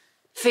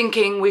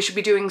thinking we should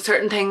be doing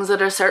certain things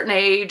at a certain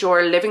age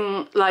or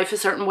living life a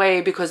certain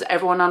way because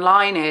everyone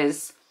online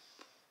is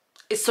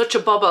such a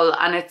bubble,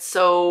 and it's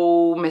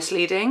so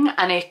misleading.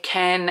 And it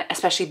can,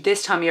 especially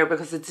this time of year,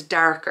 because it's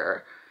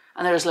darker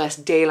and there's less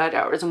daylight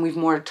hours and we've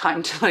more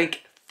time to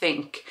like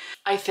think.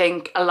 I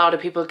think a lot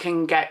of people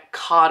can get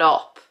caught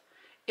up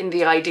in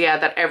the idea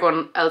that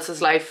everyone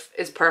else's life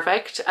is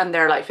perfect and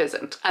their life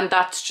isn't, and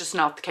that's just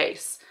not the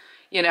case,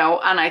 you know.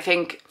 And I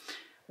think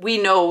we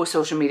know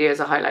social media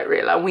is a highlight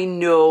reel, and we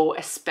know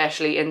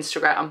especially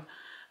Instagram,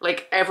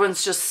 like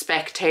everyone's just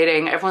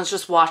spectating, everyone's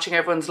just watching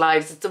everyone's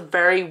lives. It's a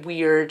very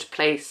weird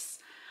place.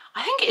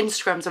 I think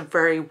Instagram's a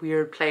very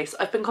weird place.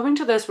 I've been coming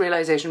to this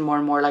realization more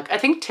and more. Like I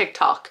think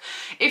TikTok,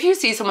 if you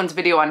see someone's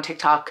video on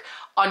TikTok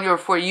on your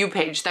For You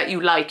page that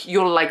you like,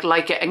 you'll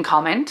like it and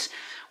comment.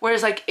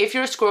 Whereas like if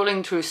you're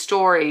scrolling through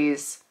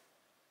stories,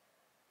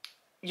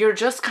 you're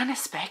just kind of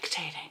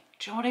spectating.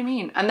 Do you know what I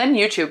mean? And then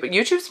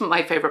YouTube's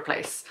my favorite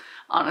place.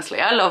 Honestly,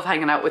 I love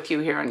hanging out with you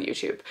here on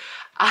YouTube.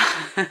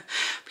 But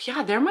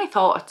yeah, they're my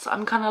thoughts.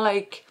 I'm kind of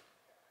like,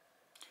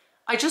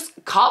 I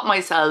just caught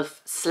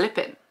myself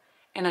slipping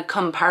in a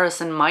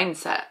comparison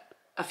mindset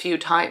a few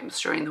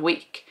times during the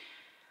week.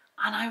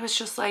 And I was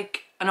just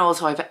like, and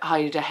also I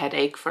had a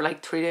headache for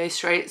like 3 days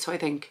straight. So I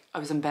think I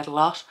was in bed a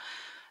lot.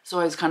 So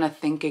I was kind of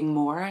thinking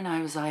more, and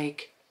I was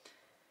like,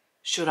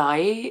 should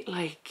I,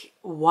 like,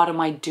 what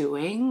am I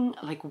doing?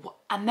 Like,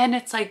 and then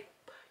it's like,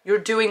 you're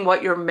doing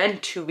what you're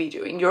meant to be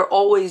doing. You're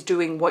always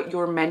doing what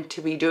you're meant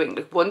to be doing.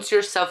 Like once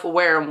you're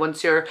self-aware and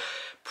once you're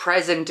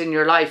present in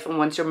your life and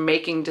once you're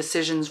making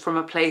decisions from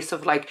a place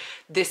of like,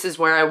 this is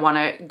where I want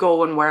to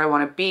go and where I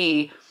want to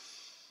be,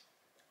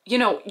 you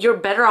know, you're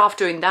better off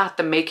doing that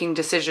than making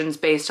decisions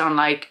based on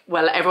like,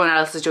 well, everyone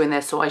else is doing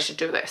this, so I should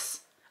do this.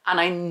 And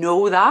I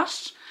know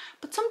that,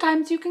 but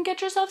sometimes you can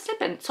get yourself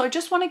slipping. So I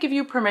just want to give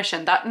you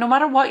permission that no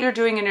matter what you're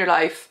doing in your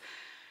life,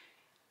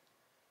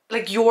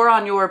 like you're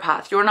on your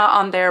path, you're not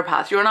on their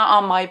path, you're not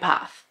on my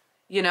path,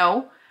 you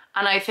know?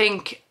 And I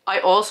think I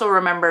also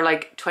remember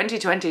like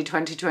 2020,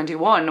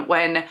 2021,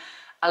 when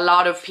a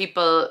lot of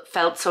people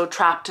felt so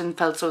trapped and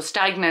felt so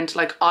stagnant.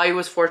 Like I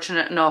was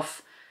fortunate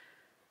enough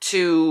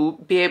to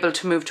be able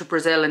to move to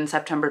Brazil in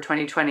September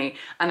 2020.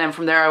 And then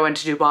from there I went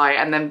to Dubai,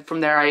 and then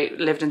from there I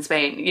lived in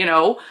Spain, you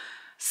know?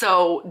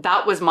 So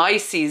that was my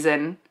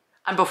season.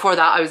 And before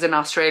that I was in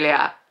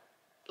Australia,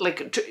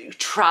 like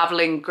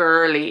traveling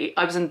girly.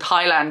 I was in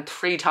Thailand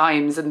 3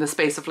 times in the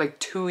space of like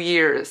 2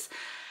 years.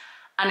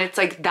 And it's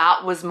like,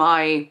 that was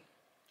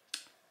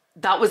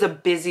a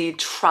busy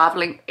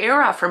traveling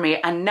era for me.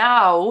 And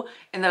now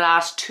in the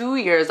last 2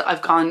 years,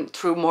 I've gone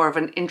through more of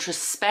an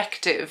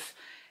introspective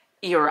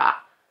era.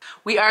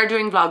 We are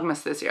doing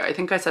Vlogmas this year. I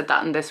think I said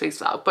that in this week's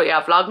vlog, but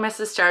yeah, Vlogmas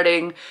is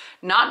starting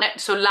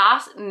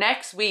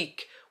next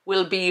week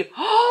will be,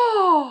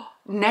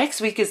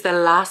 next week is the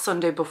last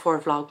Sunday before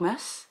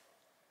Vlogmas.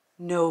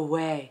 No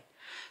way.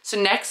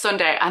 So next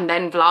Sunday, and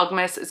then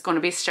Vlogmas is going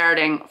to be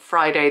starting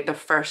Friday the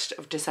 1st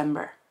of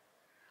December.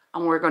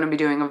 And we're going to be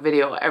doing a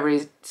video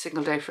every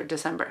single day for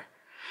December.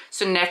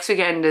 So next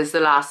weekend is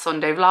the last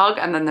Sunday vlog,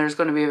 and then there's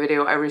going to be a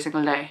video every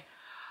single day.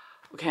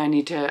 Okay, I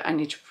need to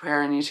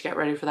prepare, I need to get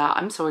ready for that.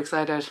 I'm so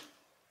excited.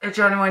 It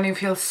genuinely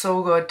feels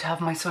so good to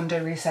have my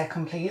Sunday reset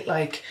complete.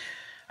 Like,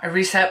 I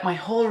reset my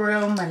whole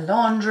room, my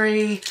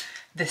laundry,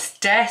 this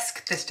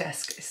desk is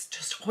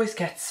just always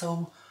gets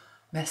so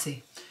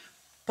messy.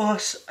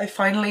 But I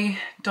finally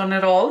done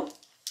it all.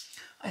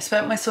 I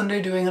spent my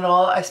Sunday doing it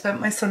all. I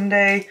spent my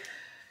Sunday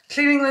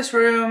cleaning this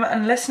room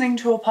and listening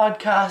to a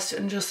podcast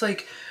and just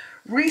like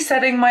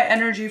resetting my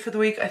energy for the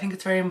week. I think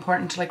it's very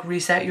important to like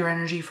reset your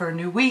energy for a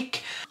new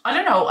week. I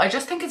don't know, I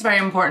just think it's very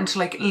important to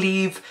like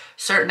leave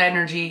certain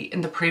energy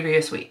in the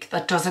previous week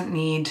that doesn't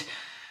need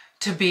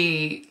to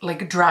be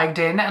like dragged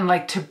in, and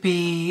like to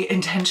be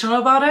intentional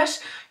about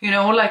it. You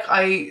know, like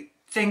I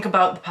think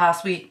about the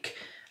past week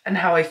and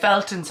how I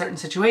felt in certain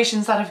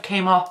situations that have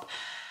came up,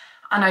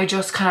 and I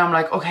just kind of am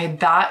like, okay,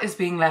 that is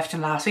being left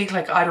in last week.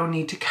 Like, I don't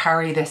need to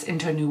carry this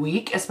into a new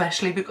week,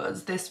 especially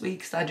because this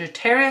week's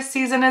Sagittarius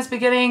season is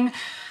beginning.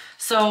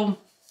 So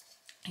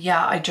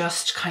yeah, I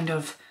just kind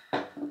of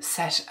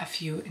set a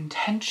few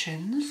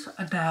intentions,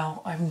 and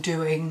now I'm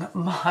doing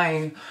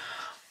my,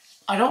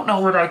 I don't know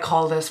what I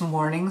call this,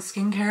 morning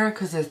skincare,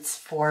 because it's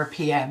 4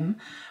 p.m.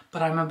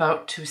 but I'm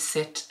about to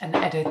sit and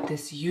edit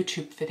this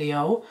YouTube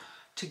video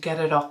to get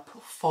it up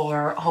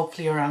for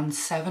hopefully around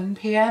 7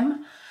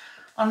 p.m.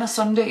 on a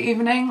Sunday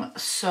evening.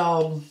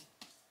 So,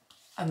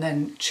 and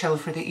then chill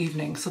for the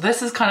evening. So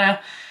this is kind of,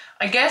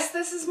 I guess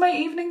this is my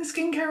evening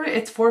skincare.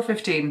 It's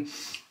 4:15.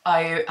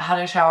 I had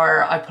a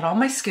shower, I put on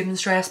my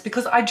Skims dress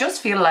because I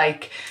just feel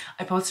like,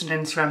 I posted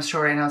an Instagram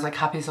story and I was like,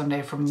 happy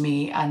Sunday from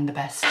me and the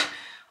best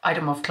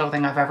item of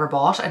clothing I've ever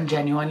bought, and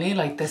genuinely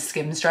like this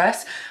Skims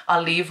dress.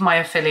 I'll leave my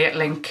affiliate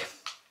link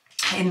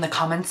in the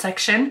comment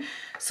section,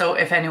 so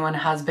if anyone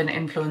has been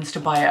influenced to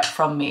buy it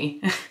from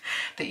me,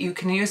 that you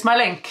can use my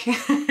link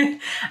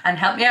and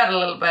help me out a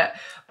little bit.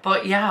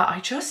 But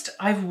yeah,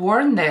 I've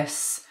worn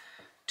this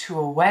to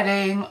a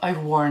wedding,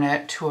 I've worn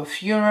it to a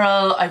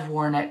funeral, I've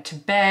worn it to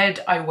bed,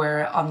 I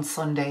wear it on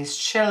Sundays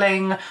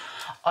chilling,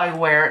 I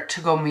wear it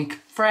to go meet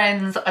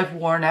friends, I've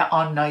worn it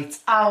on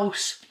nights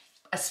out,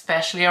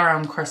 especially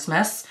around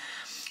Christmas.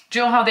 Do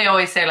you know how they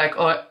always say like,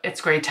 oh,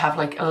 it's great to have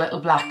like a little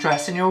black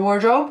dress in your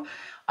wardrobe?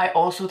 I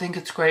also think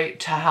it's great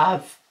to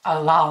have a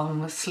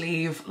long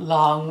sleeve,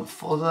 long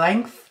full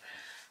length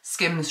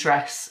Skims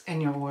dress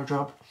in your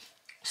wardrobe.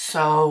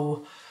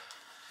 So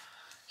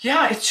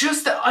yeah, it's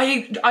just that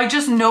I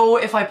just know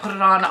if I put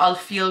it on, I'll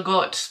feel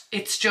good.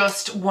 It's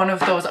just one of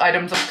those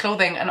items of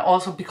clothing, and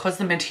also because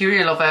the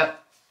material of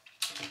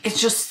it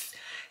just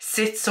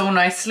sits so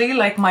nicely.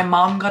 Like my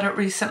mom got it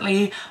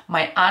recently,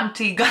 my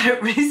auntie got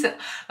it recently.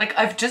 Like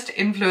I've just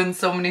influenced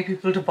so many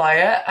people to buy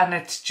it, and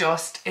it's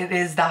just, it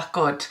is that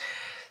good.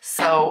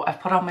 So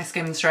I've put on my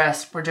Skims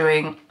dress. We're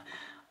doing,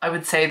 I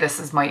would say this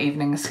is my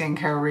evening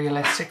skincare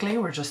realistically.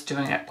 We're just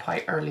doing it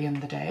quite early in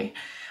the day.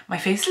 My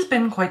face has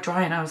been quite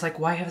dry, and I was like,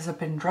 why has it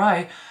been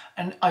dry?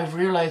 And I've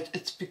realized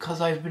it's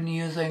because I've been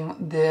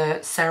using the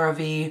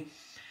CeraVe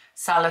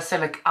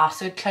salicylic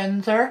acid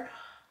cleanser,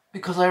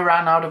 because I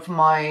ran out of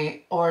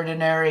my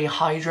ordinary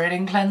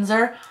hydrating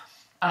cleanser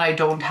and I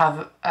don't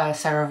have a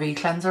CeraVe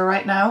cleanser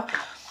right now.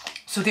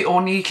 So the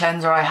only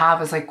cleanser I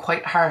have is like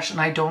quite harsh, and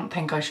I don't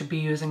think I should be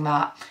using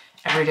that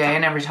every day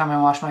and every time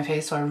I wash my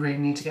face, so I really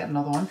need to get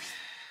another one.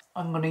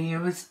 I'm going to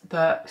use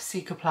the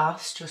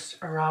Cicaplast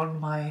just around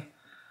my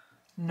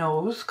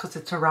nose, because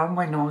it's around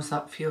my nose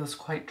that feels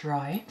quite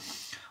dry.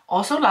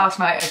 Also last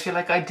night I feel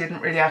like I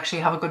didn't really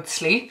actually have a good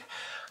sleep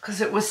because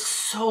it was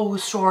so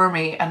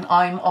stormy, and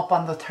I'm up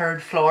on the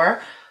 3rd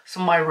floor, so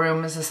my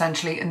room is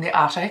essentially in the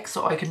attic,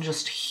 so I can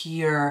just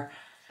hear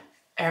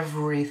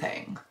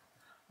everything.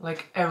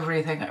 Like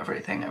everything.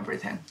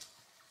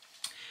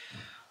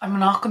 I'm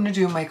not going to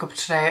do makeup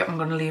today. I'm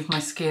going to leave my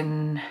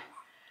skin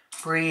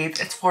breathe.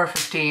 It's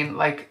 4:15.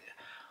 Like,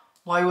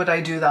 why would I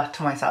do that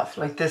to myself?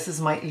 Like, this is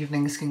my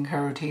evening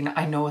skincare routine.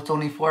 I know it's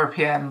only 4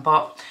 p.m,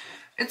 but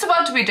it's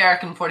about to be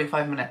dark in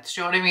 45 minutes.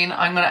 Do you know what I mean?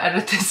 I'm going to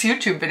edit this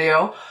YouTube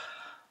video,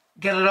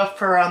 get it up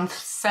for around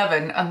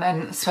 7, and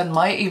then spend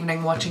my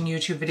evening watching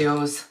YouTube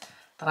videos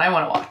that I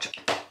want to watch.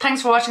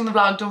 thanks for watching the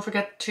vlog. Don't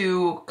forget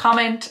to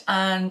comment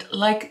and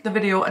like the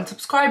video and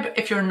subscribe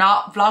if you're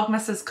not.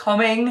 Vlogmas is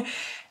coming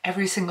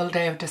every single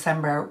day of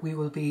December.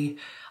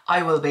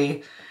 I will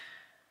be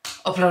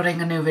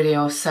uploading a new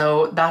video,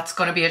 so that's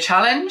going to be a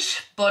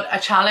challenge, but a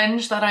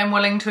challenge that I'm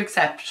willing to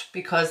accept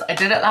because I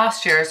did it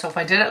last year. So if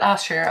I did it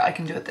last year, I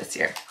can do it this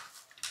year.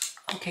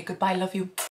 Okay, goodbye, love you.